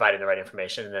are providing the right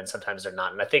information, and then sometimes they're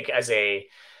not. And I think as a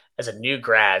new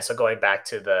grad, so going back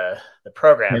to the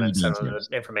program and some of the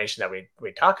information that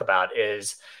we talk about,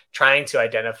 is trying to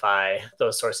identify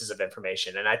those sources of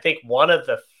information. And I think one of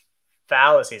the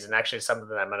fallacies, and actually something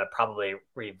that I'm going to probably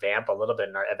revamp a little bit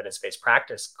in our evidence-based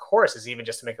practice course, is even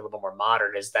just to make it a little more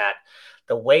modern, is that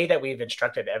the way that we've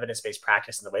instructed evidence-based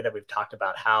practice and the way that we've talked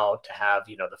about how to have,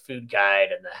 the food guide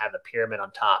and have the pyramid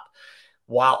on top,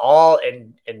 while all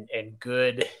in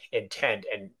good intent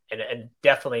and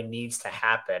definitely needs to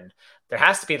happen, there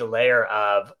has to be the layer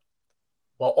of,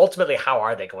 well, ultimately, how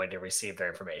are they going to receive their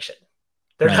information?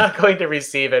 They're not going to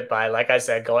receive it by, like I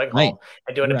said, going home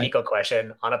and doing a Pico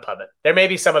question on a Puppet. There may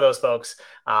be some of those folks.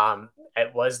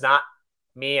 It was not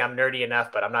me. I'm nerdy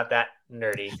enough, but I'm not that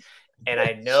nerdy. And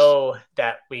I know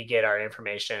that we get our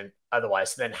information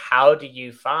otherwise. So then how do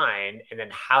you find, and then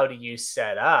how do you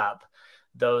set up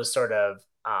those sort of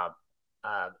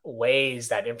ways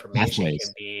that information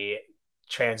can be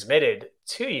transmitted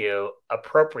to you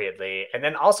appropriately? And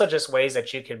then also just ways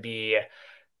that you can be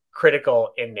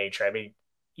critical in nature. I mean,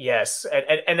 yes.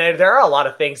 And there are a lot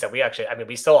of things that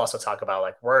we still also talk about,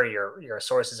 like, where are your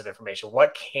sources of information?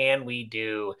 What can we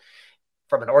do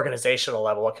from an organizational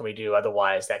level, what can we do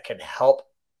otherwise that can help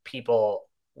people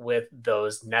with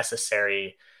those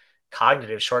necessary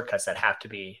cognitive shortcuts that have to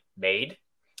be made?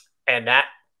 And that,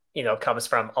 comes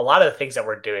from a lot of the things that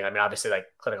we're doing. I mean, obviously, like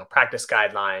clinical practice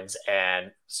guidelines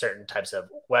and certain types of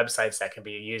websites that can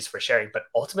be used for sharing. But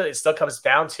ultimately, it still comes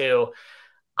down to,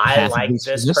 I Path of like least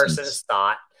this resistance. person's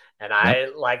thought, and Yep. I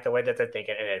like the way that they're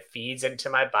thinking, and it feeds into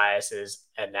my biases,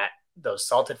 and that those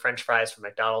salted French fries from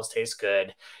McDonald's taste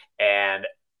good. And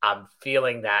I'm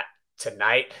feeling that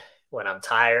tonight when I'm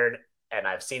tired and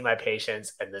I've seen my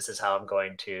patients, and this is how I'm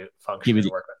going to Give function you and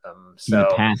the, work with them. give you the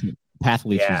So, path of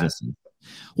least yeah. resistance.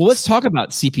 Well, let's talk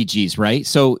about CPGs, right?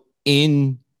 So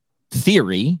in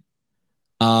theory,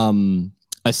 a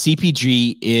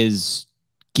CPG is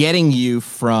getting you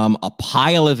from a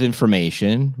pile of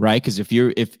information, right? Because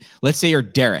if let's say you're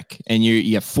Derek and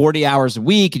you have 40 hours a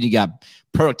week and you got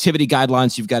productivity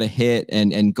guidelines you've got to hit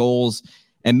and goals,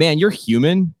 and man, you're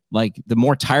human. Like the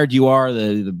more tired you are,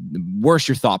 the worse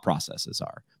your thought processes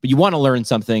are. But you want to learn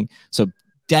something, so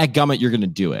dadgummit, you're going to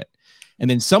do it. And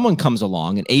then someone comes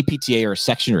along, an APTA or a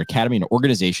section or academy, an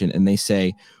organization, and they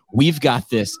say, we've got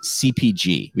this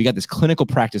CPG. We got this clinical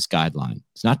practice guideline.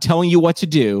 It's not telling you what to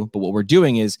do, but what we're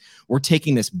doing is we're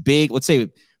taking this big, let's say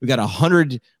we got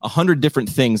 100 different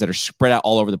things that are spread out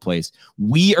all over the place.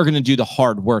 We are going to do the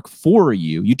hard work for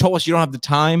you. You told us you don't have the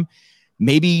time.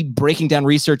 Maybe breaking down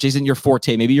research isn't your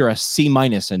forte. Maybe you're a C-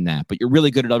 in that, but you're really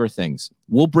good at other things.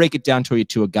 We'll break it down to you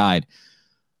to a guide.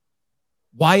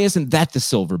 Why isn't that the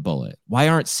silver bullet? Why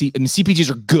aren't CPGs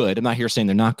are good? I'm not here saying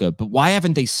they're not good, but why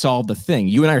haven't they solved the thing?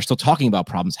 You and I are still talking about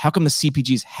problems. How come the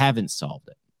CPGs haven't solved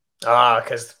it?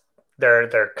 Because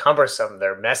they're cumbersome,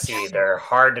 they're messy, they're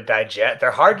hard to digest.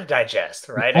 They're hard to digest,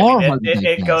 They right? I mean, are it hard to it, it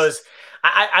digest. goes.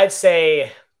 I'd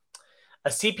say a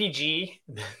CPG.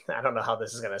 I don't know how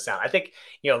this is going to sound. I think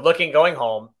going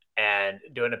home and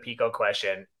doing a Pico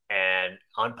question and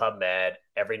on PubMed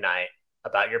every night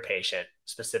about your patient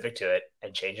specific to it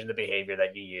and changing the behavior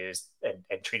that you use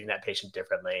and treating that patient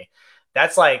differently.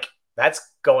 That's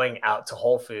going out to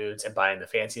Whole Foods and buying the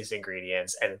fanciest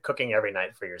ingredients and cooking every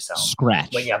night for yourself when you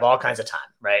Scratch. have all kinds of time,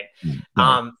 right?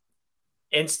 Right.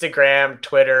 Instagram,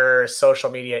 Twitter,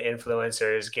 social media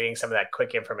influencers, getting some of that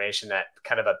quick information that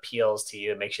kind of appeals to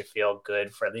you, makes you feel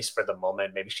good for at least for the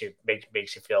moment. Maybe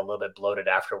makes you feel a little bit bloated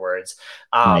afterwards.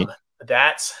 Right.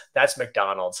 That's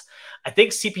McDonald's. I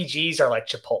think CPGs are like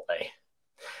Chipotle.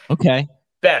 Okay.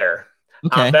 Better.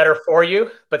 Okay. Better for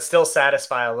you, but still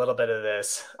satisfy a little bit of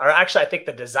this. Or actually, I think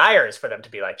the desire is for them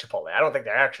to be like Chipotle. I don't think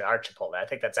they actually are Chipotle. I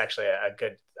think that's actually a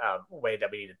good way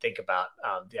that we need to think about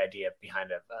the idea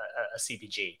behind a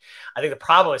CPG. I think the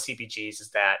problem with CPGs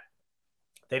is that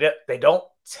they don't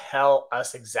tell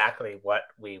us exactly what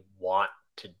we want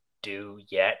to do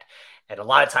yet. And a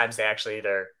lot of times they actually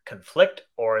either conflict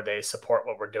or they support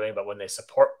what we're doing. But when they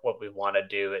support what we want to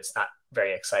do, it's not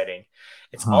very exciting.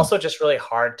 It's Huh. also just really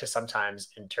hard to sometimes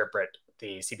interpret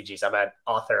the CPGs. I'm an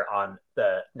author on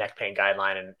the neck pain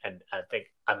guideline, and I think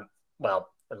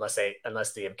unless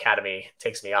the academy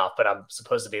takes me off, but I'm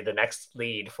supposed to be the next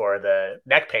lead for the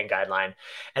neck pain guideline.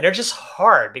 And they're just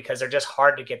hard because they're just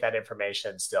hard to get that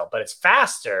information still, but it's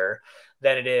faster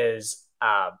than it is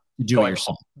Do it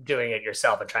yourself. doing it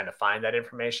yourself and trying to find that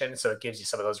information. So it gives you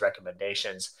some of those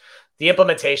recommendations. The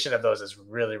implementation of those is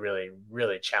really, really,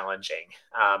 really challenging.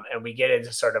 And we get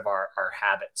into sort of our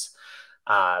habits.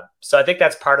 So I think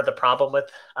that's part of the problem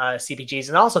with CPGs.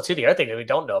 And also, too, the other thing that we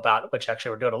don't know about, which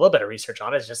actually we're doing a little bit of research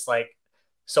on, is just like,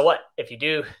 so what if you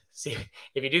do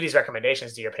these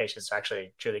recommendations, do your patients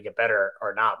actually truly get better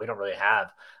or not? We don't really have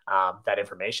that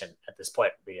information at this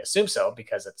point. We assume so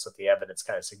because that's what the evidence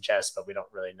kind of suggests, but we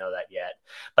don't really know that yet.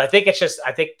 But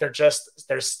I think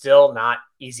they're still not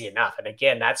easy enough. And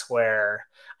again, that's where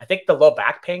I think the low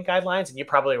back pain guidelines, and you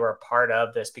probably were a part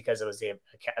of this because it was the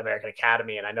American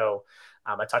Academy, and I know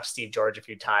I talked to Steve George a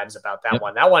few times about that Yep.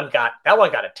 one. That one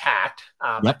got attacked,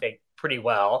 I Yep. think, pretty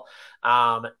well.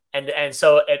 And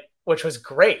so which was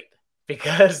great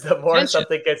because the more Attention.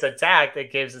 something gets attacked,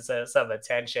 it gives it some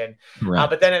attention. Correct.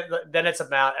 But then it's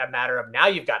about a matter of now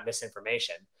you've got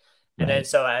misinformation. And then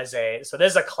Right. so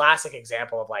this is a classic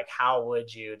example of like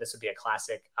this would be a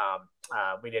classic.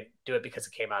 We didn't do it because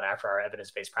it came out after our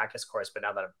evidence-based practice course, but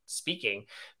now that I'm speaking,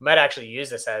 we might actually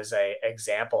use this as a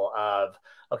example of,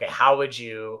 okay, how would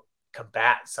you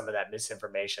combat some of that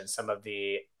misinformation, some of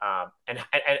the and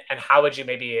how would you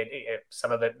maybe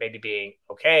some of it maybe being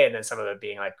okay, and then some of it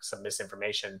being like some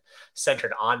misinformation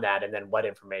centered on that, and then what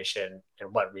information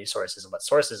and what resources and what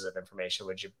sources of information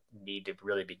would you need to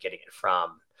really be getting it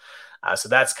from. So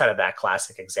that's kind of that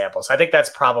classic example. So I think that's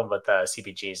problem with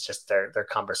CPGs, just they're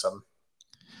cumbersome.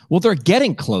 Well, they're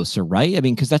getting closer, right? I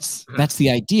mean, because that's the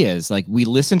idea is like we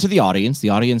listen to the audience. The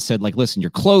audience said, like, listen,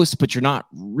 you're close, but you're not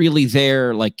really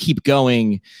there. Like, keep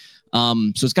going.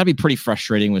 So it's got to be pretty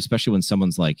frustrating, especially when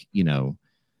someone's like, you know,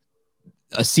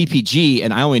 a CPG,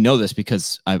 and I only know this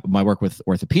because my work with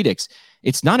orthopedics.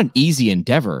 It's not an easy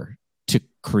endeavor to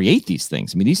create these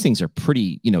things. I mean, these things are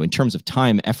pretty, you know, in terms of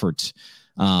time, effort,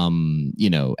 you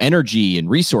know, energy and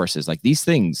resources. Like these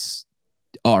things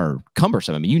are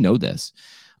cumbersome. I mean, you know this.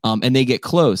 And they get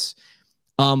close.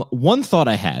 One thought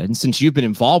I had, and since you've been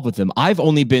involved with them, I've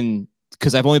only been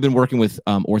working with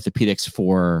orthopedics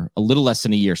for a little less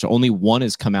than a year. So only one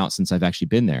has come out since I've actually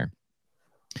been there.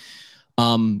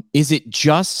 Is it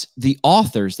just the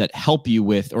authors that help you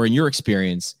with, or in your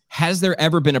experience, has there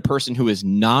ever been a person who is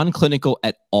non-clinical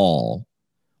at all,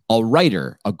 a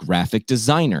writer, a graphic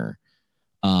designer,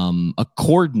 a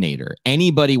coordinator,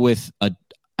 anybody with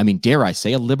dare I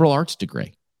say, a liberal arts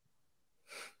degree?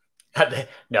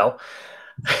 No.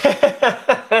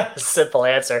 Simple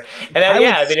answer. And then,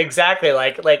 I mean, exactly.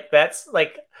 Like that's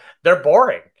like, they're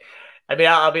boring. I mean,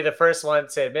 I'll be the first one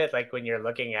to admit, like when you're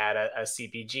looking at a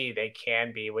CPG, they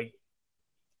can be,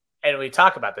 and we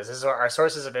talk about this is our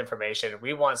sources of information.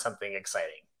 We want something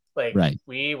exciting. Like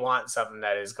we want something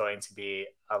that is going to be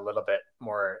a little bit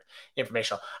more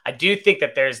informational. I do think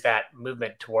that there's that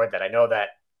movement toward that. I know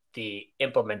that the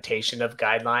implementation of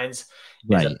guidelines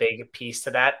is a big piece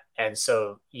to that. And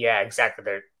so, yeah, exactly.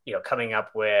 They're, you know, coming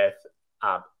up with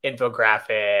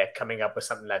infographic, coming up with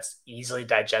something that's easily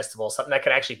digestible, something that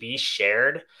can actually be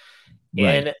shared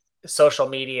in social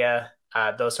media,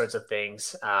 those sorts of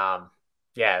things.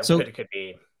 It could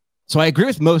be. So I agree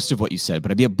with most of what you said,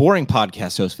 but I'd be a boring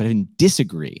podcast host if I didn't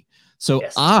disagree. So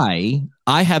yes. I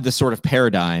have this sort of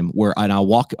paradigm where, and I'll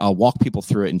walk people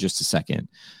through it in just a second,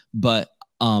 but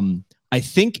I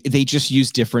think they just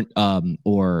use different,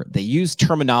 or they use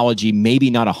terminology maybe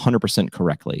not 100%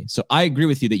 correctly. So I agree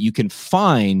with you that you can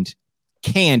find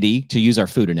candy, to use our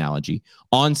food analogy,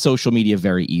 on social media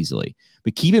very easily.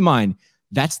 But keep in mind,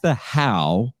 that's the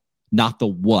how, not the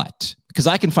what. Because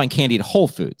I can find candy at Whole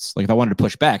Foods. Like if I wanted to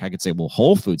push back, I could say, well,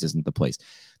 Whole Foods isn't the place.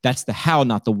 That's the how,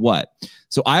 not the what.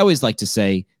 So I always like to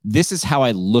say, this is how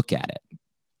I look at it.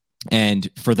 And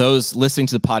for those listening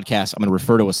to the podcast, I'm going to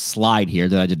refer to a slide here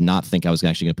that I did not think I was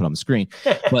actually going to put on the screen.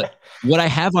 But what I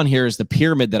have on here is the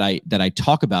pyramid that I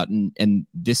talk about. And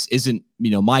this isn't, you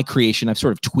know, my creation. I've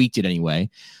sort of tweaked it anyway.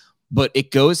 But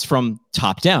it goes from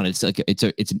top down. It's like it's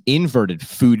an inverted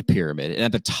food pyramid. And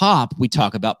at the top, we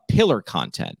talk about pillar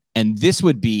content. And this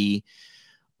would be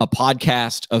a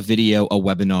podcast, a video, a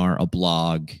webinar, a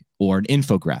blog, or an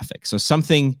infographic. So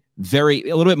something a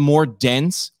little bit more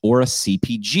dense, or a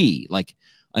CPG, like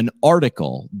an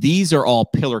article. These are all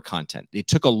pillar content. It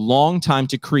took a long time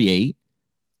to create,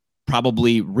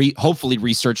 probably hopefully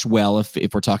researched well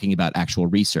if we're talking about actual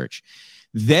research.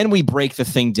 Then we break the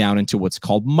thing down into what's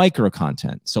called micro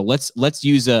content. So let's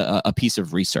use a piece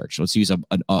of research. Let's use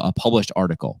a published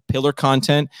article, pillar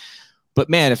content. But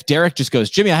man, if Derek just goes,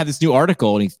 Jimmy, I have this new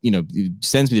article, and he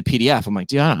sends me the PDF. I'm like,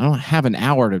 dude, I don't have an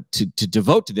hour to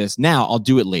devote to this now. I'll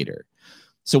do it later.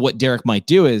 So what Derek might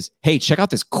do is, hey, check out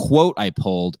this quote I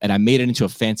pulled, and I made it into a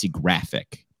fancy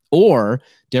graphic. Or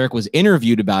Derek was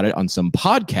interviewed about it on some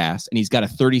podcast, and he's got a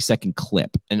 30-second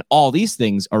clip. And all these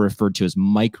things are referred to as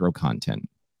micro content.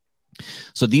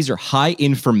 So these are high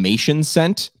information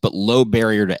sent, but low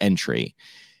barrier to entry.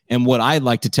 And what I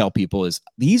like to tell people is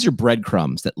these are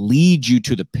breadcrumbs that lead you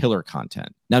to the pillar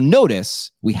content. Now,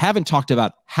 notice we haven't talked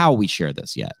about how we share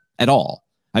this yet at all.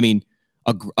 I mean,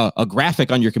 a graphic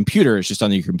on your computer is just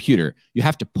on your computer. You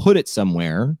have to put it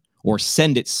somewhere or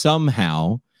send it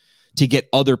somehow to get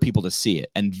other people to see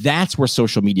it. And that's where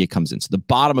social media comes in. So the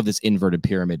bottom of this inverted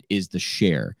pyramid is the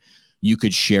share. You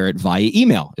could share it via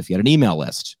email. If you had an email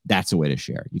list, that's a way to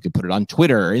share. You could put it on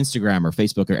Twitter or Instagram or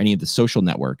Facebook or any of the social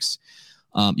networks.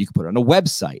 You can put it on a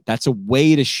website. That's a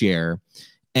way to share.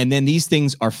 And then these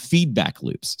things are feedback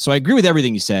loops. So I agree with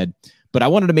everything you said, but I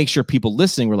wanted to make sure people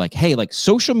listening were like, hey, like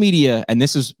social media, and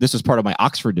this was part of my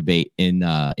Oxford debate in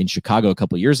Chicago a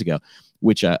couple of years ago,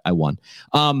 which I won,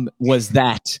 was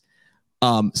that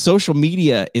social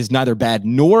media is neither bad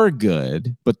nor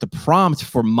good, but the prompt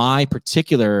for my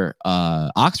particular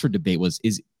Oxford debate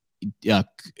is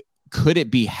could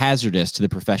it be hazardous to the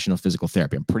profession of physical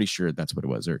therapy? I'm pretty sure that's what it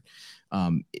was. Or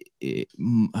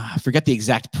I forget the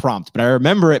exact prompt, but I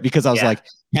remember it because I was like,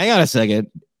 hang on a second.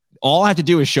 All I have to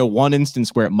do is show one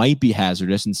instance where it might be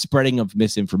hazardous, and spreading of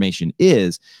misinformation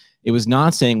is. It was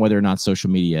not saying whether or not social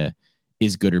media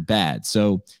is good or bad.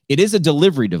 So it is a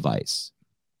delivery device.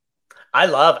 I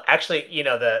love, actually,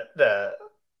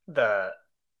 the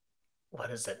what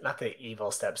is it? Not the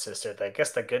evil stepsister. I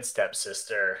guess the good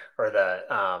stepsister, or the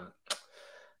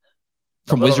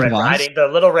From little Wizard Red of Oz. Riding, the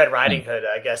Little Red Yeah. Riding Hood,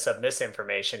 I guess, of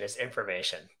misinformation is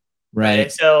information. Right. And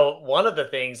Right. so one of the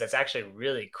things that's actually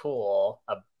really cool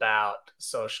about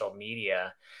social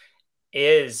media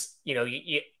is,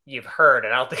 you've heard,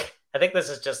 and I think this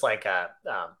is just like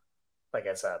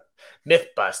it's a myth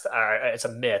bust, or it's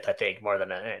a myth, I think, more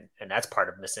than and that's part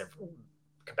of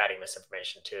combating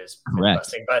misinformation too, is myth Correct.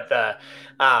 busting. But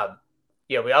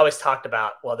we always talked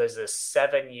about, well, there's this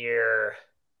 7-year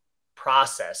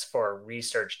process for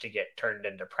research to get turned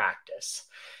into practice.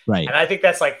 Right. And I think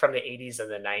that's like from the 80s and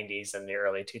the 90s and the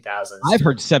early 2000s. I've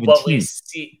heard What we 17.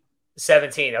 see,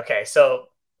 17. Okay. So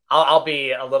I'll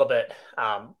be a little bit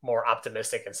more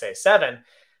optimistic and say 7.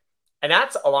 And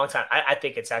that's a long time. I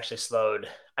think it's actually slowed.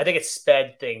 I think it's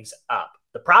sped things up.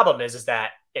 The problem is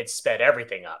that it's sped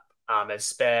everything up. It's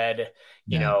sped,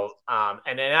 Yeah.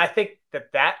 and then I think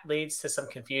that leads to some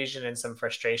confusion and some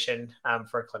frustration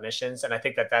for clinicians. And I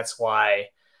think that's why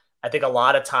I think a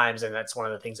lot of times, and that's one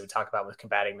of the things that we talk about with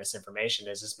combating misinformation,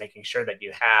 is just making sure that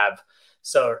you have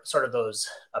sort of those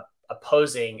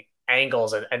opposing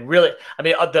angles, and really, I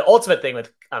mean, the ultimate thing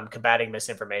with combating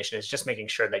misinformation is just making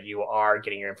sure that you are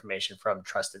getting your information from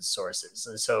trusted sources.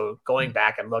 And so going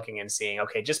back and looking and seeing,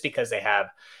 okay, just because they have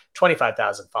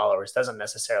 25,000 followers doesn't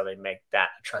necessarily make that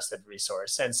a trusted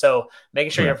resource. And so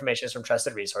making sure your information is from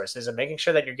trusted resources, and making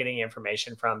sure that you're getting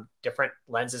information from different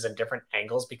lenses and different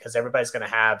angles, because everybody's going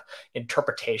to have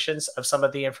interpretations of some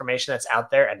of the information that's out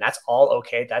there, and that's all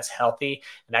okay. That's healthy,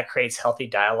 and that creates healthy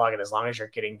dialogue. And as long as you're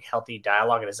getting healthy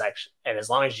dialogue, and as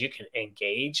long as you can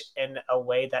engage in a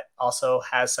way that also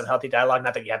has some healthy dialogue,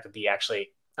 not that you have to be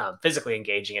actually physically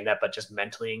engaging in that, but just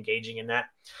mentally engaging in that,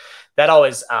 that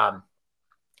always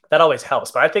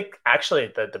helps. But I think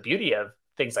actually the beauty of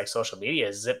things like social media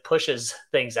is it pushes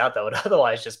things out that would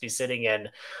otherwise just be sitting in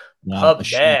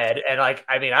PubMed. And like,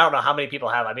 I mean, I don't know how many people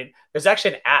have. I mean, there's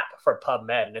actually an app for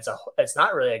PubMed, and it's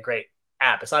not really a great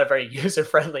app. It's not a very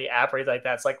user-friendly app or anything like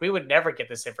that. It's like we would never get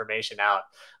this information out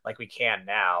like we can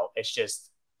now. It's just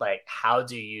like, how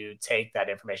do you take that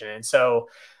information? And so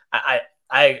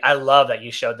I love that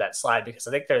you showed that slide, because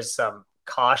I think there's some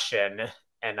caution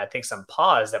and I think some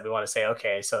pause that we want to say,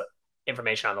 okay, so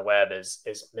information on the web is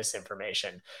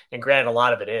misinformation. And granted, a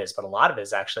lot of it is, but a lot of it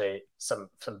is actually some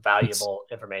valuable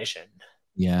information.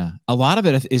 Yeah. A lot of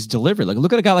it is delivery. Like,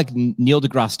 look at a guy like Neil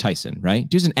deGrasse Tyson, right?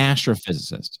 Dude's an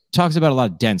astrophysicist, talks about a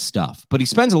lot of dense stuff, but he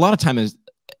spends a lot of time as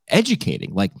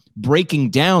educating, like breaking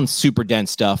down super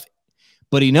dense stuff.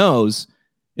 But he knows,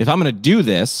 if I'm going to do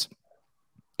this,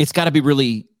 it's got to be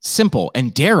really simple.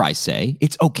 And dare I say,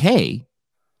 it's okay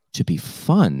to be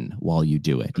fun while you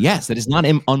do it. Yes, that is not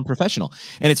unprofessional.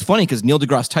 And it's funny because Neil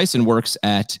deGrasse Tyson works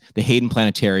at the Hayden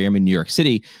Planetarium in New York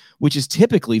City, which is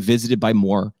typically visited by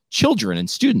more children and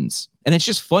students. And it's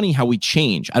just funny how we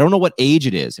change. I don't know what age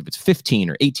it is, if it's 15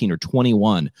 or 18 or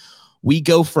 21. We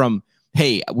go from,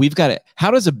 hey, we've got it.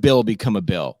 How does a bill become a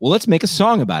bill? Well, let's make a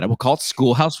song about it. We'll call it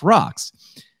Schoolhouse Rocks.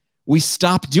 We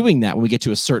stop doing that when we get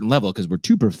to a certain level because we're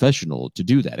too professional to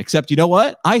do that. Except, you know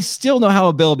what? I still know how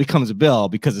a bill becomes a bill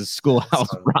because of Schoolhouse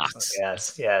Rocks.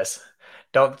 Yes.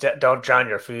 Don't drown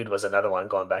your food was another one,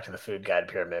 going back to the food guide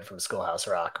pyramid from Schoolhouse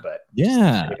Rock. But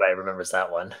yeah, anybody remembers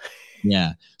that one?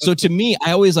 Yeah. So to me,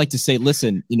 I always like to say,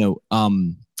 listen,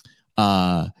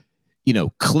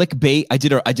 clickbait. I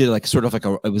did like sort of like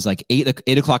it was like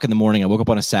 8:00 in the morning. I woke up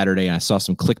on a Saturday and I saw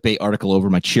some clickbait article over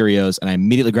my Cheerios, and I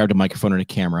immediately grabbed a microphone and a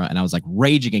camera, and I was like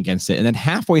raging against it. And then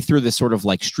halfway through this sort of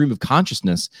like stream of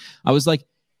consciousness, I was like,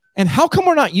 and how come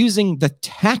we're not using the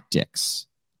tactics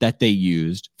that they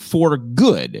used for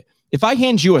good? If I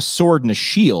hand you a sword and a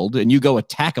shield and you go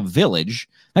attack a village,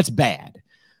 that's bad.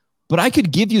 But I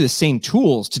could give you the same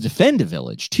tools to defend a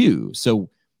village too. So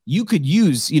you could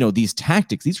use, these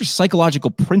tactics. These are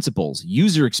psychological principles,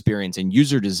 user experience and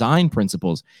user design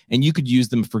principles, and you could use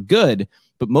them for good.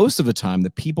 But most of the time, the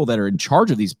people that are in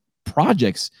charge of these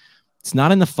projects, it's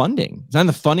not in the funding. It's not in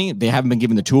the funding. They haven't been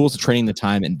given the tools, the training, the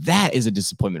time, and that is a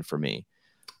disappointment for me.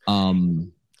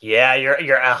 Yeah, you're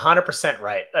 100%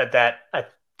 right. That I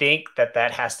think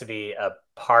that has to be a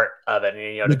part of it.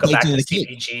 And, to go back to the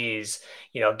CPGs,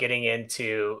 getting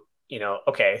into,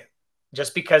 okay,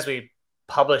 just because we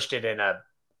published it in a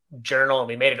journal and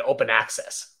we made it open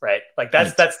access, right? Like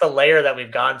that's the layer that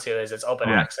we've gone to, is it's open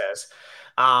access.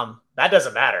 That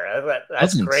doesn't matter.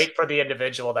 That's great for the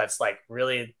individual that's like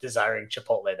really desiring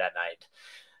Chipotle that night.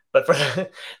 But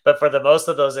for the most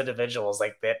of those individuals,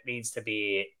 like that needs to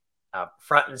be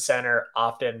front and center,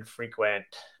 often, frequent,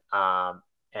 but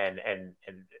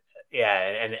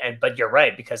you're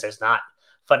right, because there's not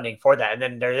funding for that, and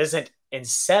then there isn't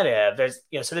incentive. There's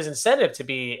incentive to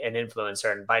be an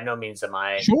influencer, and by no means am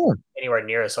I Sure. anywhere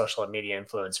near a social media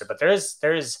influencer, but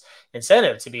there's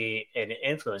incentive to be an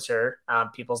influencer.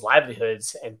 People's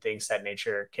livelihoods and things that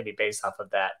nature can be based off of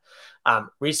that.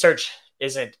 Research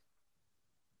isn't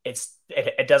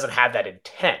it doesn't have that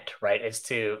intent, right? It's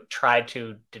to try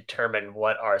to determine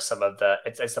what are some of the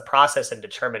it's the process in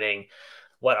determining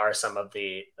what are some of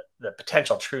the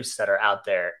potential truths that are out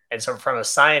there. And so from a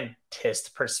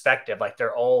scientist perspective, like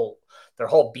their whole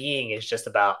being is just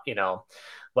about,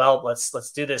 well,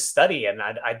 let's do this study. And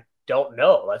I don't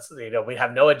know. We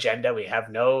have no agenda. We have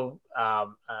no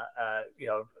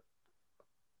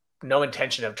no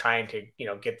intention of trying to,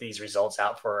 get these results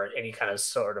out for any kind of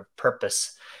sort of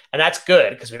purpose. And that's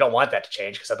good, because we don't want that to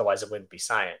change, because otherwise it wouldn't be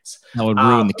science. That would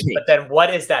ruin the cake. But then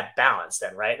what is that balance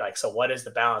then, right? Like, so what is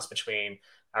the balance between,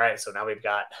 all right, so now we've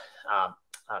got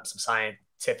some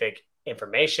scientific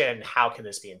information. How can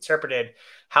this be interpreted?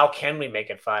 How can we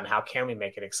make it fun? How can we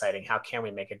make it exciting? How can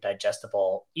we make it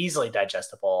digestible, easily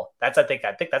digestible? I think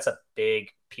that's a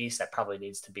big piece that probably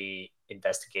needs to be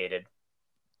investigated.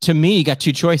 To me, you got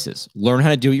two choices: learn how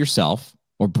to do it yourself,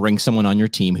 or bring someone on your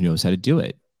team who knows how to do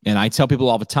it. And I tell people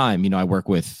all the time, I work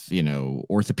with,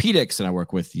 orthopedics, and I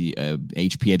work with the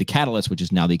HPA, the Catalyst, which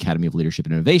is now the Academy of Leadership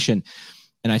and Innovation.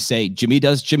 And I say, Jimmy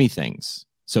does Jimmy things.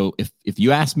 So if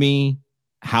you ask me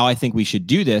how I think we should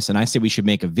do this, and I say we should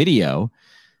make a video,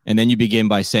 and then you begin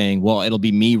by saying, well, it'll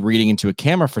be me reading into a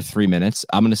camera for 3 minutes,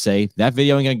 I'm going to say that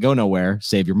video ain't going to go nowhere.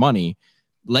 Save your money.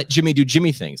 Let Jimmy do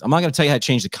Jimmy things. I'm not going to tell you how to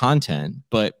change the content,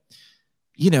 but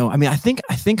I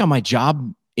think on my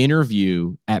job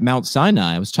interview at Mount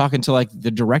Sinai, I was talking to the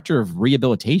director of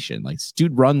rehabilitation.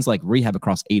 Dude runs rehab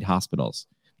across 8 hospitals.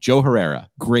 Joe Herrera,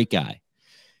 great guy.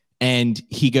 And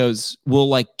he goes,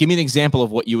 well, give me an example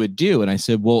of what you would do. And I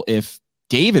said, well, if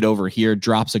David over here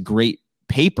drops a great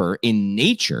paper in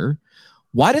Nature,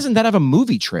 why doesn't that have a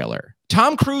movie trailer?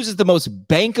 Tom Cruise is the most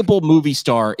bankable movie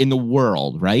star in the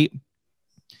world, right?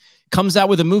 Comes out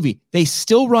with a movie. They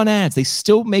still run ads. They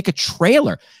still make a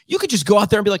trailer. You could just go out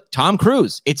there and be like, Tom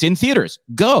Cruise, it's in theaters.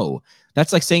 Go.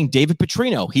 That's like saying David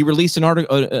Petrino, he released an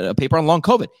article, a paper on long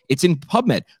COVID. It's in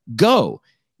PubMed. Go.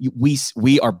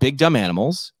 We are big dumb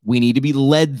animals. We need to be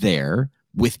led there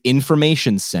with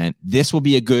information sent. This will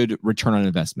be a good return on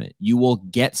investment. You will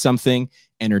get something,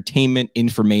 entertainment,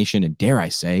 information, and dare I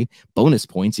say, bonus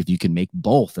points if you can make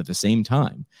both at the same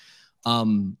time.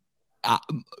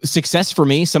 Success for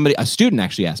me, a student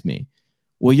actually asked me,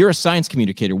 well, you're a science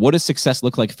communicator. What does success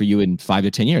look like for you in 5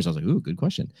 to 10 years? I was like, ooh, good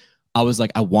question. I was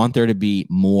like, I want there to be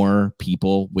more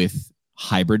people with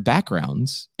hybrid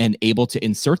backgrounds and able to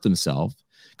insert themselves.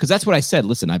 Because that's what I said.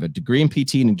 Listen, I have a degree in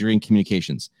PT and a degree in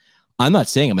communications. I'm not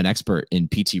saying I'm an expert in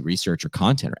PT research or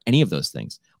content or any of those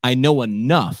things. I know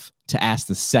enough to ask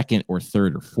the second or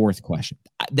third or fourth question.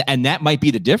 And that might be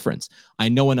the difference. I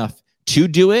know enough to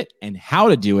do it and how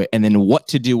to do it, and then what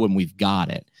to do when we've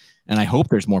got it. And I hope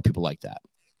there's more people like that.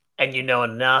 And you know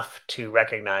enough to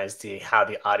recognize how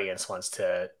the audience wants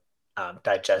to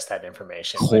digest that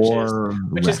information,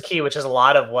 which is key, which is a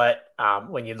lot of what,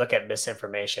 when you look at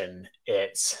misinformation,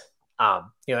 it's, at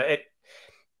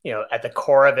the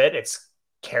core of it, it's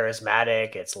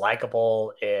charismatic, it's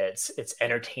likable, it's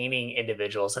entertaining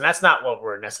individuals. And that's not what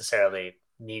we're necessarily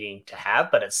needing to have,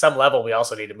 but at some level, we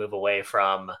also need to move away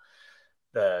from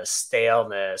the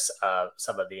staleness of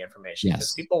some of the information.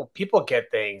 Yes. Because people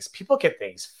get things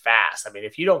fast. I mean,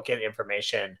 if you don't get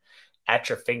information at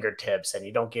your fingertips and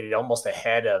you don't get it almost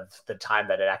ahead of the time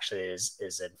that it actually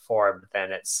is informed,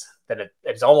 then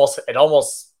it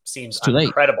almost seems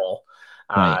incredible.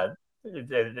 Right.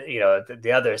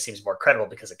 The other seems more credible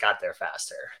because it got there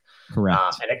faster.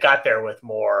 Correct. And it got there with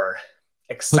more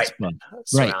excitement.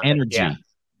 Right. Energy.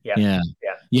 Yeah.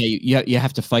 You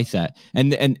have to fight that.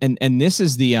 And this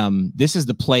is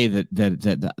the play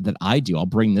that I do. I'll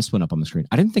bring this one up on the screen.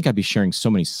 I didn't think I'd be sharing so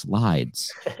many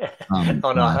slides. Oh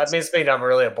no, that means I'm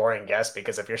really a boring guest,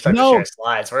 because if you're starting to share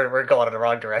slides, we're going in the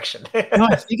wrong direction. No,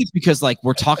 I think it's because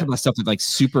we're talking about stuff that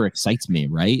super excites me,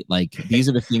 right? These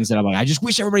are the things that I'm like, I just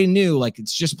wish everybody knew,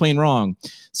 it's just plain wrong.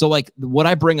 So what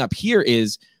I bring up here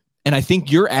is, and I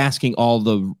think you're asking all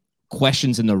the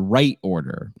questions in the right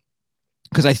order.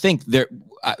 Because I think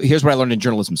here's what I learned in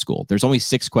journalism school. There's only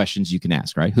 6 questions you can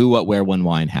ask, right? Who, what, where, when,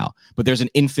 why, and how. But there's an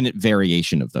infinite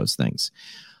variation of those things.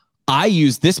 I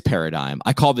use this paradigm.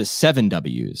 I call this 7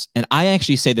 W's. And I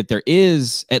actually say that there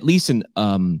is at least there's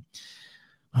not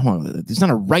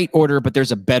a right order, but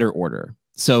there's a better order.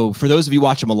 So for those of you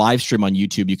watching a live stream on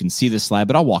YouTube, you can see this slide,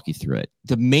 but I'll walk you through it.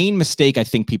 The main mistake I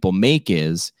think people make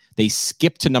is they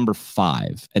skip to number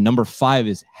 5. And number 5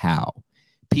 is how.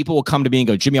 People will come to me and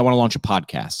go, Jimmy, I want to launch a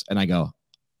podcast. And I go,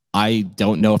 I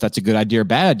don't know if that's a good idea or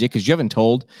bad idea because you haven't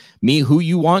told me who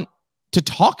you want to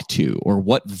talk to or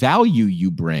what value you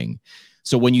bring.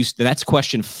 So that's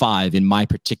question 5 in my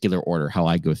particular order, how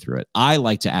I go through it. I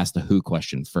like to ask the who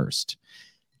question first.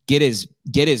 Get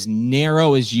as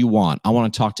narrow as you want. I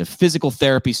want to talk to physical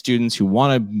therapy students who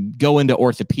want to go into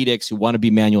orthopedics, who want to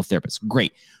be manual therapists.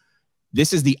 Great.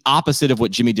 This is the opposite of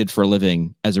what Jimmy did for a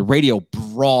living as a radio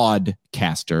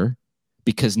broadcaster,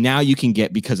 because now you can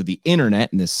get, because of the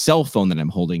internet and this cell phone that I'm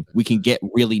holding, we can get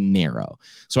really narrow.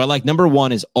 So I like number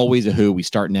 1 is always a who. We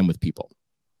start and end with people.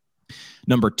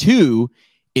 Number 2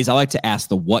 is I like to ask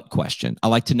the what question. I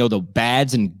like to know the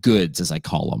bads and goods, as I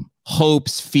call them.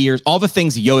 Hopes, fears, all the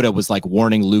things Yoda was like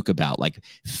warning Luke about, like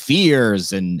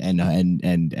fears and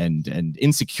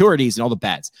insecurities and all the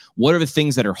bads. What are the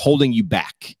things that are holding you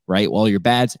back, right? Well, your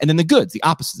bads, and then the goods, the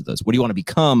opposites of those. What do you want to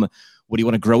become? What do you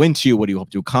want to grow into? What do you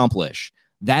hope to accomplish?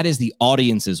 That is the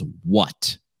audience's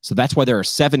what. So that's why there are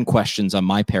 7 questions on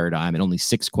my paradigm and only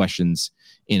 6 questions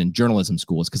in journalism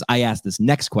schools, because I ask this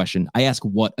next question. I ask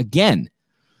what again.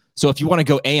 So if you want to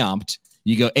go AOMPT,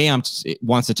 you go AOMPT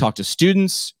wants to talk to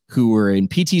students who are in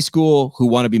PT school who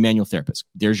want to be manual therapists.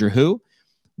 There's your who.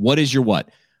 What is your what?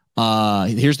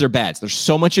 Here's their bads. There's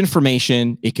so much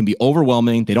information. It can be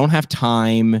overwhelming. They don't have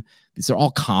time. These are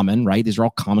all common, right? These are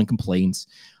all common complaints.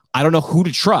 I don't know who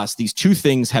to trust. These 2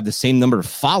 things have the same number of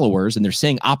followers and they're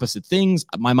saying opposite things.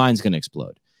 My mind's going to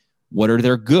explode. What are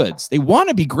their goods? They want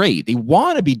to be great. They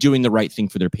want to be doing the right thing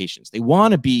for their patients. They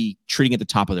want to be treating at the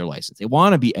top of their license. They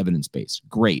want to be evidence-based.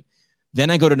 Great. Then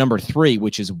I go to number 3,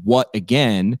 which is what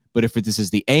again, but if this is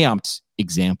the AOMPT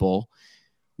example,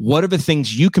 what are the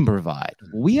things you can provide?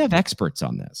 We have experts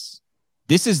on this.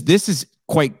 This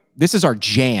is our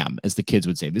jam, as the kids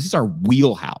would say. This is our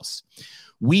wheelhouse.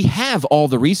 We have all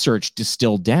the research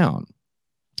distilled down.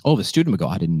 Oh, the student would go,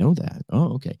 I didn't know that.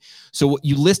 Oh, okay. So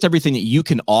you list everything that you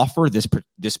can offer this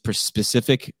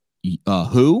specific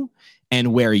who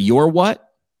and where your what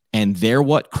and their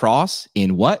what cross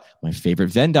in what? My favorite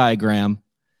Venn diagram.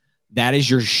 That is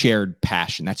your shared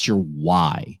passion. That's your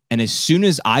why. And as soon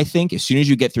as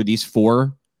you get through these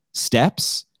 4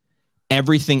 steps,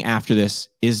 everything after this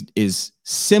is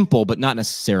simple, but not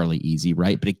necessarily easy,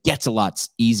 right? But it gets a lot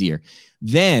easier.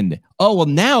 Then,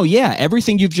 now,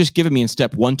 everything you've just given me in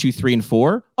step 1, 2, 3, and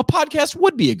 4, a podcast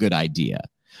would be a good idea.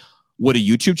 Would a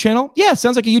YouTube channel? Yeah,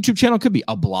 sounds like a YouTube channel could be.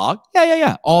 A blog?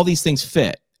 Yeah. All these things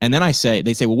fit. And then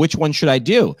they say, well, which one should I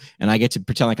do? And I get to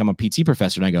pretend like I'm a PT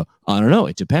professor and I go, I don't know.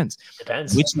 It depends.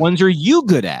 Which ones are you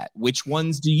good at? Which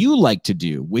ones do you like to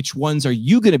do? Which ones are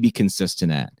you going to be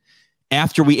consistent at?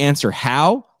 After we answer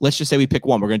how, let's just say we pick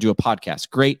one. We're going to do a podcast.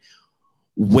 Great.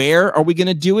 Where are we going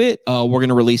to do it? We're going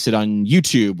to release it on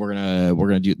YouTube. We're going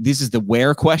to do, this is the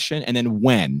where question. And then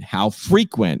when, how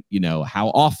frequent, how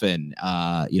often,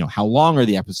 how long are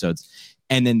the episodes?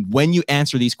 And then when you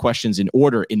answer these questions in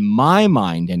order, in my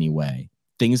mind anyway,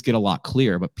 things get a lot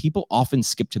clearer, but people often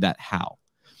skip to that how,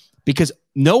 because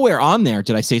nowhere on there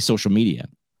did I say social media.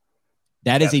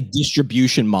 That is a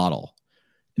distribution model.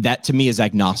 That to me is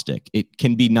agnostic. It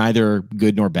can be neither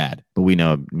good nor bad, but we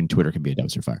know, Twitter can be a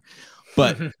dumpster fire.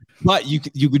 But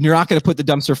you're not going to put the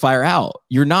dumpster fire out.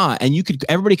 You're not. And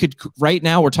everybody could, right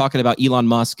now we're talking about Elon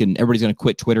Musk and everybody's going to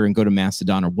quit Twitter and go to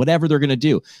Mastodon or whatever they're going to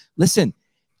do. Listen,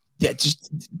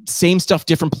 just same stuff,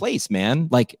 different place, man.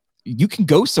 Like you can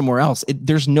go somewhere else.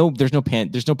 There's no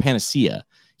panacea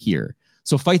here.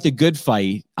 So fight the good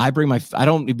fight. I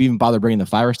don't even bother bringing the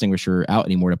fire extinguisher out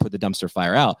anymore to put the dumpster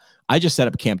fire out. I just set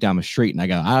up camp down the street and I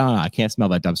go, I don't know. I can't smell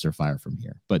that dumpster fire from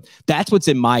here. But that's what's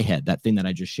in my head. That thing that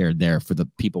I just shared there for the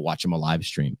people watching my live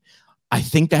stream. I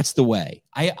think that's the way.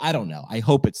 I don't know. I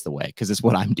hope it's the way because it's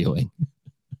what I'm doing.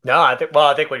 No, I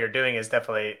think what you're doing is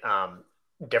definitely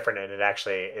different. And it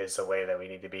actually is a way that we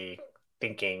need to be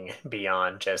thinking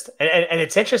beyond just, and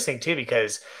it's interesting too,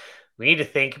 because we need to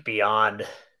think beyond.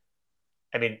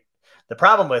 I mean, the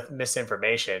problem with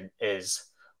misinformation is,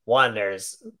 one,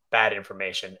 there's bad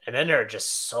information. And then there are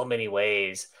just so many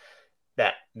ways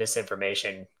that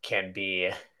misinformation can be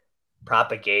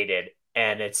propagated.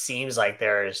 And it seems like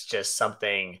there is just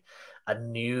a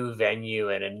new venue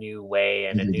and a new way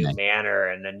and a new manner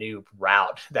and a new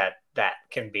route that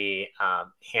can be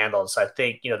handled. So I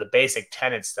think, the basic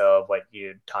tenets, though, of what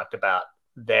you talked about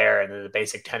there, and the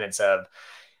basic tenets of,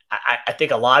 I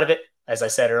think a lot of it, as I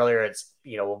said earlier, it's,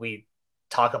 what we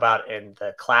talk about in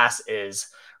the class is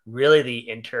really the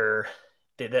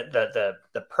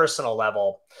personal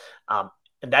level.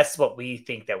 And that's what we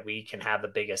think that we can have the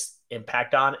biggest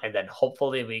impact on. And then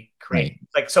hopefully we create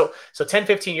so 10,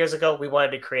 15 years ago, we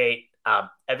wanted to create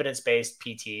evidence-based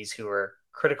PTs who were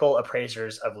critical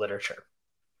appraisers of literature.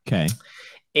 Okay.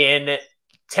 In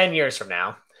 10 years from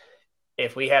now,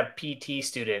 if we have PT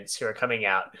students who are coming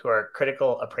out who are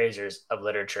critical appraisers of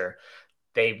literature,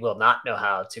 they will not know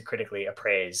how to critically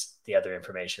appraise the other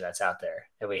information that's out there.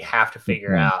 And we have to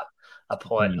figure out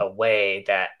a way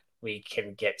that we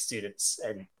can get students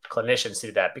and clinicians to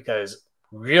do that, because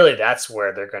really that's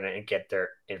where they're going to get their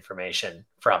information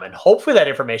from. And hopefully that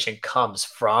information comes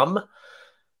from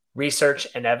research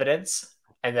and evidence,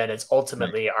 and then it's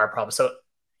ultimately our problem. So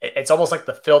it's almost like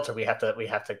the filter. We have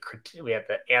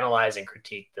to analyze and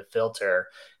critique the filter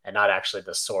and not actually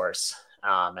the source.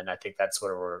 And I think that's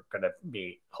where we're going to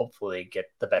be, hopefully get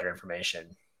the better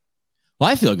information. Well,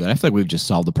 I feel good. I feel like we've just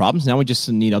solved the problems. Now we just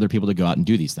need other people to go out and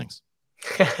do these things.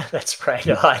 That's right.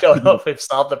 No, I don't know if we've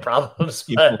solved the problems,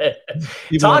 but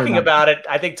talking about it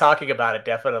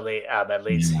definitely at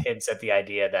least hints at the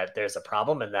idea that there's a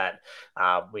problem and that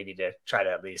we need to try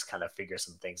to at least kind of figure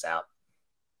some things out.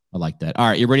 I like that. All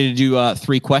right. You ready to do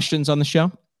 3 questions on the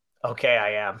show? Okay,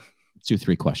 I am. Let's do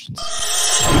 3 questions.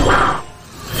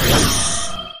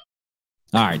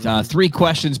 All right. 3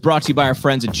 questions brought to you by our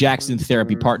friends at Jackson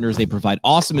Therapy Partners. They provide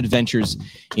awesome adventures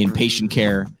in patient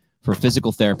care for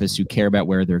physical therapists who care about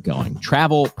where they're going.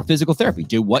 Travel physical therapy.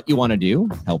 Do what you want to do.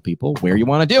 Help people where you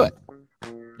want to do it.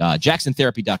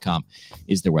 JacksonTherapy.com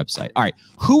is their website. All right.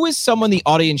 Who is someone the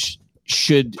audience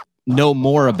should know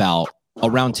more about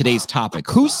around today's topic?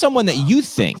 Who's someone that you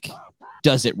think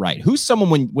does it right? Who's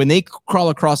someone when they crawl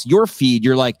across your feed,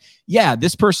 you're like, yeah,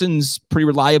 this person's pretty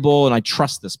reliable and I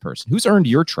trust this person? Who's earned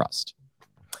your trust?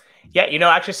 Yeah,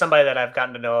 actually somebody that I've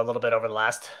gotten to know a little bit over the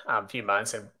last few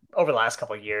months and over the last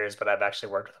couple of years, but I've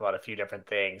actually worked with him on a few different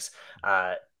things.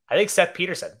 I think Seth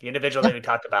Peterson, the individual that we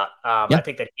talked about, I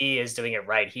think that he is doing it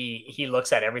right. He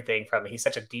looks at everything he's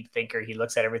such a deep thinker. He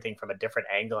looks at everything from a different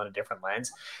angle and a different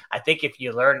lens. I think if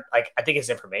you learn, I think his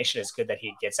information is good that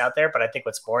he gets out there, but I think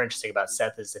what's more interesting about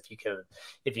Seth is if you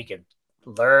can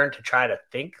learn to try to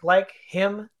think like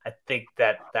him, I think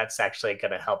that's actually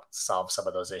going to help solve some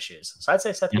of those issues. So I'd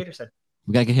say Seth Peterson.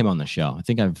 We got to get him on the show. I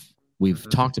think we've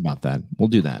talked about that. We'll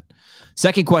do that.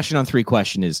 Second question on 3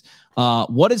 question is,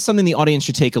 what is something the audience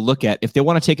should take a look at if they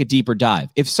want to take a deeper dive?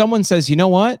 If someone says, you know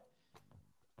what,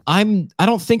 I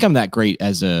don't think I'm that great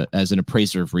as an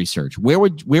appraiser of research, where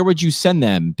would you send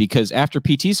them? Because after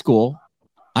PT school,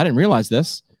 I didn't realize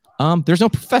this. There's no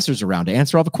professors around to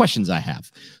answer all the questions I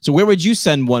have. So where would you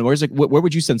send one? Where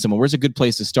would you send someone? Where's a good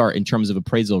place to start in terms of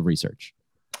appraisal of research?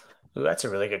 Ooh, that's a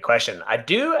really good question. I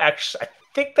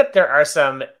think that there are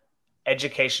some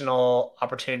educational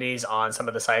opportunities on some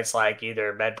of the sites like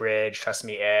either MedBridge, Trust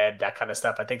Me Ed, that kind of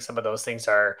stuff. I think some of those things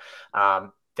are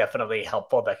definitely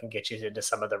helpful that can get you into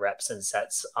some of the reps and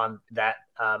sets on that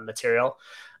material.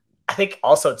 I think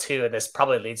also too, and this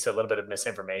probably leads to a little bit of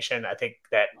misinformation, I think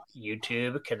that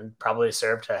YouTube can probably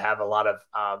serve to have a lot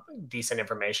of decent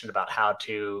information about how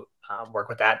to work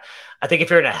with that. I think if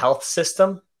you're in a health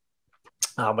system,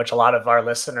 which a lot of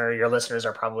your listeners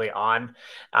are probably on,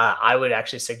 I would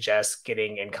actually suggest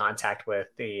getting in contact with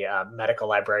the medical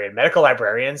librarian. Medical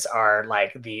librarians are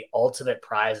like the ultimate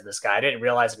prize in the sky. I didn't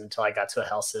realize it until I got to a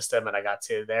health system and I got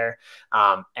to there.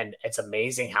 And it's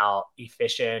amazing how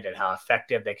efficient and how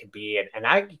effective they can be. And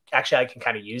I can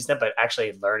kind of use them, but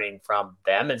actually learning from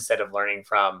them instead of learning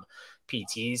from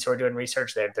PTs who are doing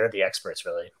research, they're the experts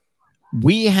really.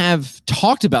 We have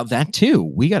talked about that too.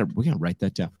 We gotta write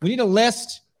that down. We need a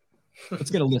list.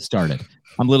 Let's get a list started.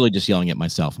 I'm literally just yelling at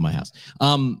myself in my house.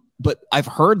 But I've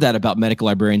heard that about medical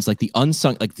librarians, like the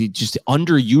unsung, like the just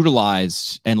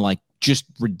underutilized and like just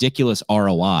ridiculous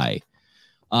ROI.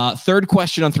 Third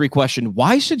question on 3 question: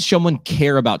 why should someone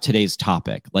care about today's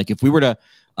topic? Like if we were to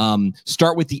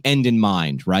start with the end in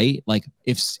mind, right? Like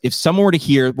if someone were to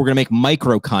hear, we're going to make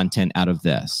micro content out of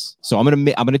this. So I'm going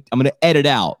to edit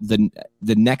out the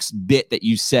next bit that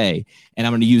you say, and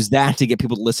I'm going to use that to get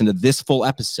people to listen to this full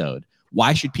episode.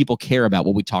 Why should people care about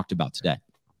what we talked about today?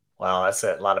 Well, that's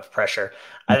a lot of pressure.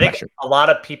 I think a lot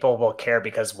of people will care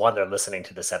because one, they're listening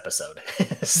to this episode.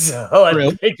 So I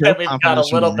think that we've got a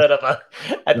little bit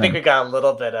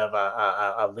of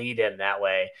a lead in that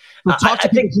way. Talk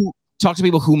to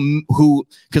people who,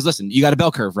 because listen, you got a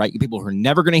bell curve, right? People who are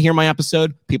never going to hear my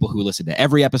episode, people who listen to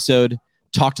every episode.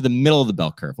 Talk to the middle of the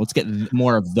bell curve. Let's get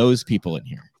more of those people in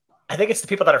here. I think it's the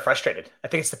people that are frustrated. I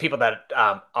think it's the people that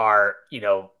are,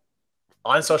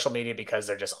 on social media because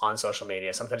they're just on social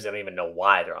media. Sometimes they don't even know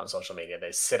why they're on social media.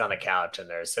 They sit on a couch and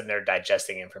they're sitting there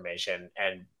digesting information.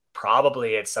 And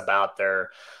probably it's about their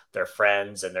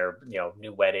friends and their,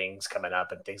 new weddings coming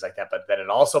up and things like that. But then it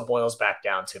also boils back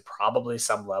down to probably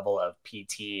some level of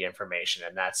PT information.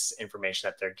 And that's information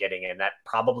that they're getting. And that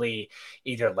probably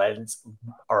either lends,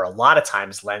 or a lot of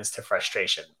times lends to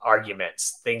frustration,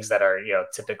 arguments, things that are,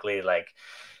 typically like,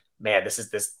 man,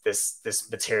 this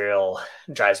material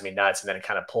drives me nuts. And then it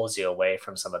kind of pulls you away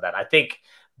from some of that. I think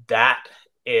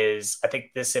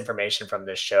this information from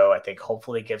this show, I think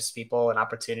hopefully gives people an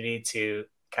opportunity to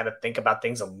kind of think about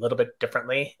things a little bit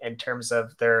differently in terms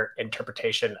of their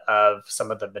interpretation of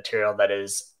some of the material that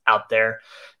is out there,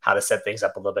 how to set things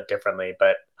up a little bit differently.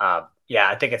 But yeah,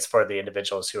 I think it's for the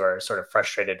individuals who are sort of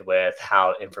frustrated with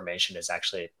how information is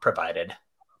actually provided.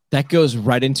 That goes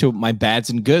right into my bads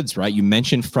and goods, right? You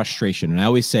mentioned frustration. And I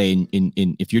always say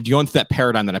if you're going through that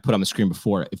paradigm that I put on the screen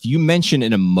before, if you mention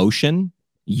an emotion,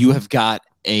 you have got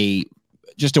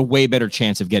just a way better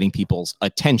chance of getting people's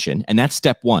attention. And that's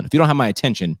step one. If you don't have my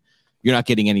attention, you're not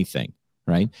getting anything,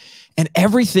 right? And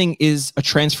everything is a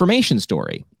transformation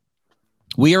story.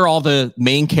 We are all the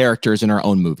main characters in our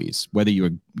own movies, whether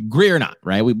you agree or not,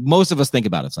 right? Most of us think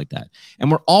about it like that.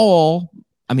 And we're all,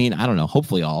 I don't know,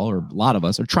 hopefully all, or a lot of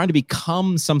us are trying to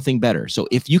become something better. So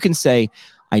if you can say,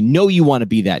 I know you want to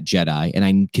be that Jedi, and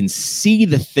I can see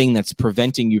the thing that's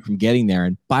preventing you from getting there.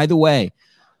 And by the way,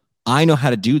 I know how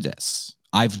to do this.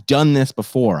 I've done this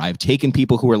before. I've taken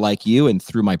people who are like you, and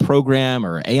through my program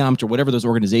or AOMT or whatever those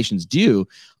organizations do,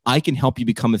 I can help you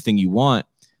become the thing you want.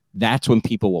 That's when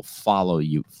people will follow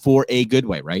you for a good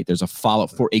way, right? There's a follow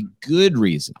for a good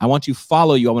reason. I want to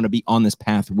follow you. I want to be on this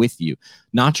path with you,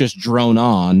 not just drone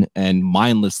on and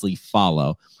mindlessly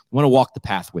follow. I want to walk the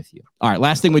path with you. All right,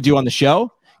 last thing we do on the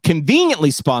show,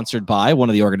 conveniently sponsored by one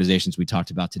of the organizations we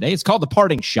talked about today. It's called The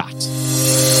Parting Shot.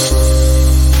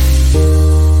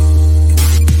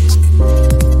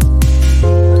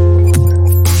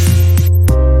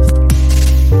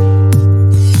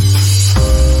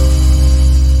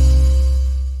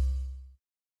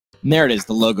 And there it is,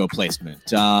 the logo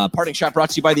placement. Parting Shot brought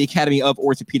to you by the Academy of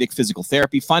Orthopedic Physical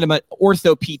Therapy. Find them at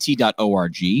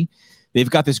orthopt.org. They've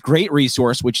got this great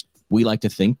resource, which we like to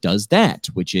think does that,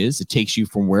 which is it takes you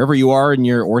from wherever you are in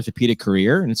your orthopedic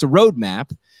career, and it's a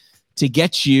roadmap to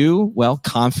get you,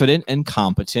 confident and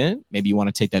competent. Maybe you want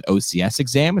to take that OCS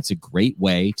exam. It's a great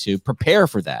way to prepare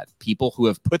for that. People who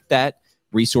have put that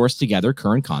resource together,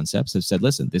 current concepts, have said,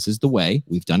 listen, this is the way.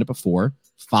 We've done it before.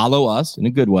 Follow us in a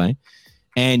good way.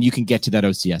 And you can get to that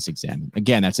OCS exam.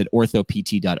 Again, that's at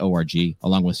orthopt.org,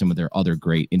 along with some of their other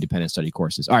great independent study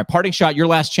courses. All right, Parting Shot, your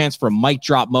last chance for a mic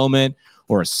drop moment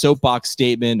or a soapbox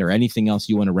statement or anything else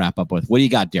you want to wrap up with. What do you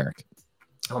got, Derek?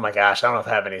 Oh my gosh, I don't know if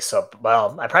I have any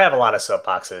well, I probably have a lot of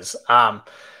soapboxes.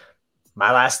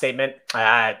 My last statement,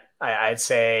 I'd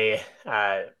say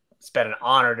it's been an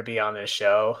honor to be on this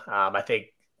show. I think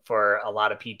for a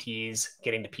lot of PTs,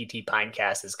 getting to PT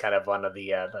Pinecast is kind of one of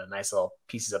the nice little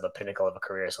pieces of a pinnacle of a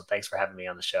career. So thanks for having me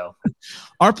on the show.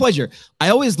 Our pleasure. I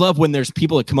always love when there's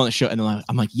people that come on the show and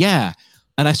I'm like, yeah.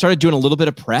 And I started doing a little bit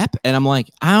of prep and I'm like,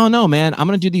 I don't know, man, I'm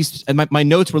going to do these. And my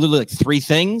notes were literally like 3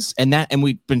 things and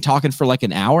we've been talking for like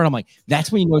an hour. And I'm like,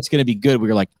 that's when you know it's going to be good. We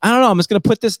were like, I don't know, I'm just going to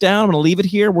put this down. I'm going to leave it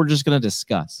here. We're just going to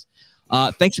discuss.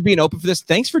 Thanks for being open for this.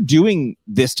 Thanks for doing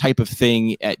this type of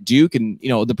thing at Duke. And,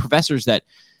 the professors that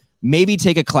maybe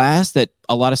take a class that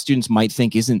a lot of students might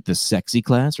think isn't the sexy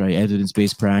class, right?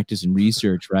 Evidence-based practice and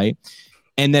research, right?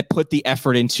 And that put the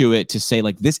effort into it to say,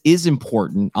 like, this is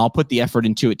important. I'll put the effort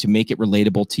into it to make it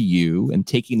relatable to you and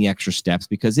taking the extra steps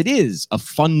because it is a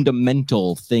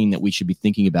fundamental thing that we should be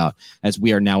thinking about as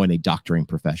we are now in a doctoring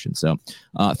profession. So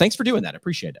thanks for doing that. I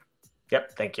appreciate it.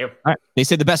 Yep. Thank you. All right. They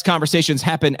say the best conversations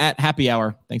happen at happy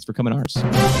hour. Thanks for coming ours.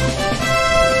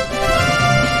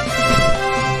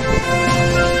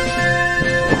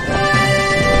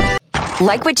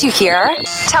 Like what you hear?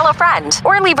 Tell a friend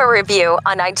or leave a review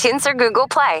on iTunes or Google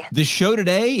Play. The show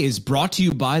today is brought to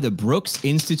you by the Brooks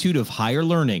Institute of Higher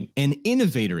Learning, an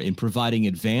innovator in providing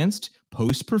advanced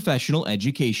post-professional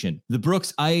education. The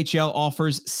Brooks IHL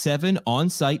offers 7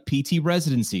 on-site PT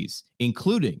residencies,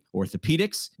 including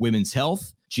orthopedics, women's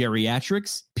health,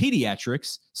 geriatrics,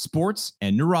 pediatrics, sports,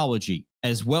 and neurology,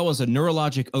 as well as a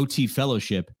neurologic OT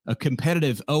fellowship, a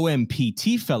competitive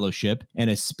OMPT fellowship,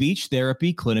 and a speech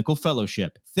therapy clinical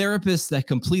fellowship. Therapists that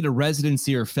complete a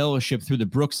residency or fellowship through the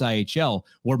Brooks IHL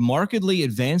will markedly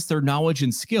advance their knowledge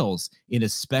and skills in a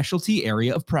specialty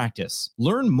area of practice.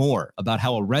 Learn more about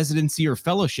how a residency or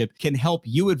fellowship can help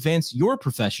you advance your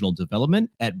professional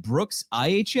development at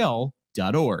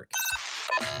brooksihl.org.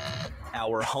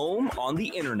 Our home on the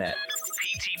internet.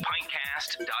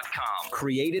 PTPintcast.com.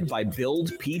 Created by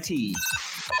Build PT.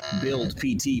 Build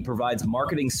PT provides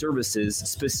marketing services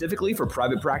specifically for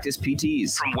private practice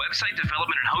PTs. From website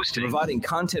development and hosting, providing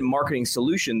content marketing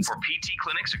solutions for PT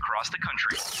clinics across the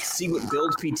country. See what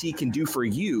Build PT can do for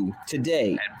you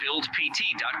today at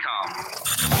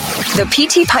buildpt.com. The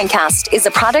PT Pinecast is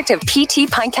a product of PT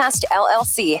Pinecast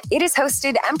LLC. It is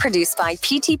hosted and produced by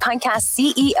PT Pinecast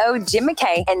CEO Jim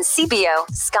McKay and CBO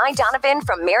Sky Donovan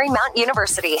from Marymount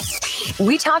University.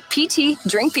 We talk PT,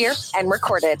 drink beer, and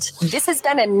record it. This has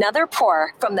been another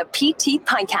pour from the PT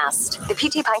Pinecast. The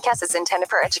PT Pinecast is intended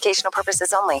for educational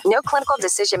purposes only. No clinical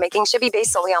decision-making should be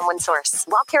based solely on one source.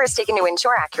 While care is taken to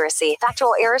ensure accuracy,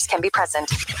 factual errors can be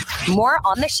present. More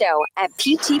on the show at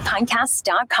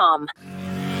ptpinecast.com.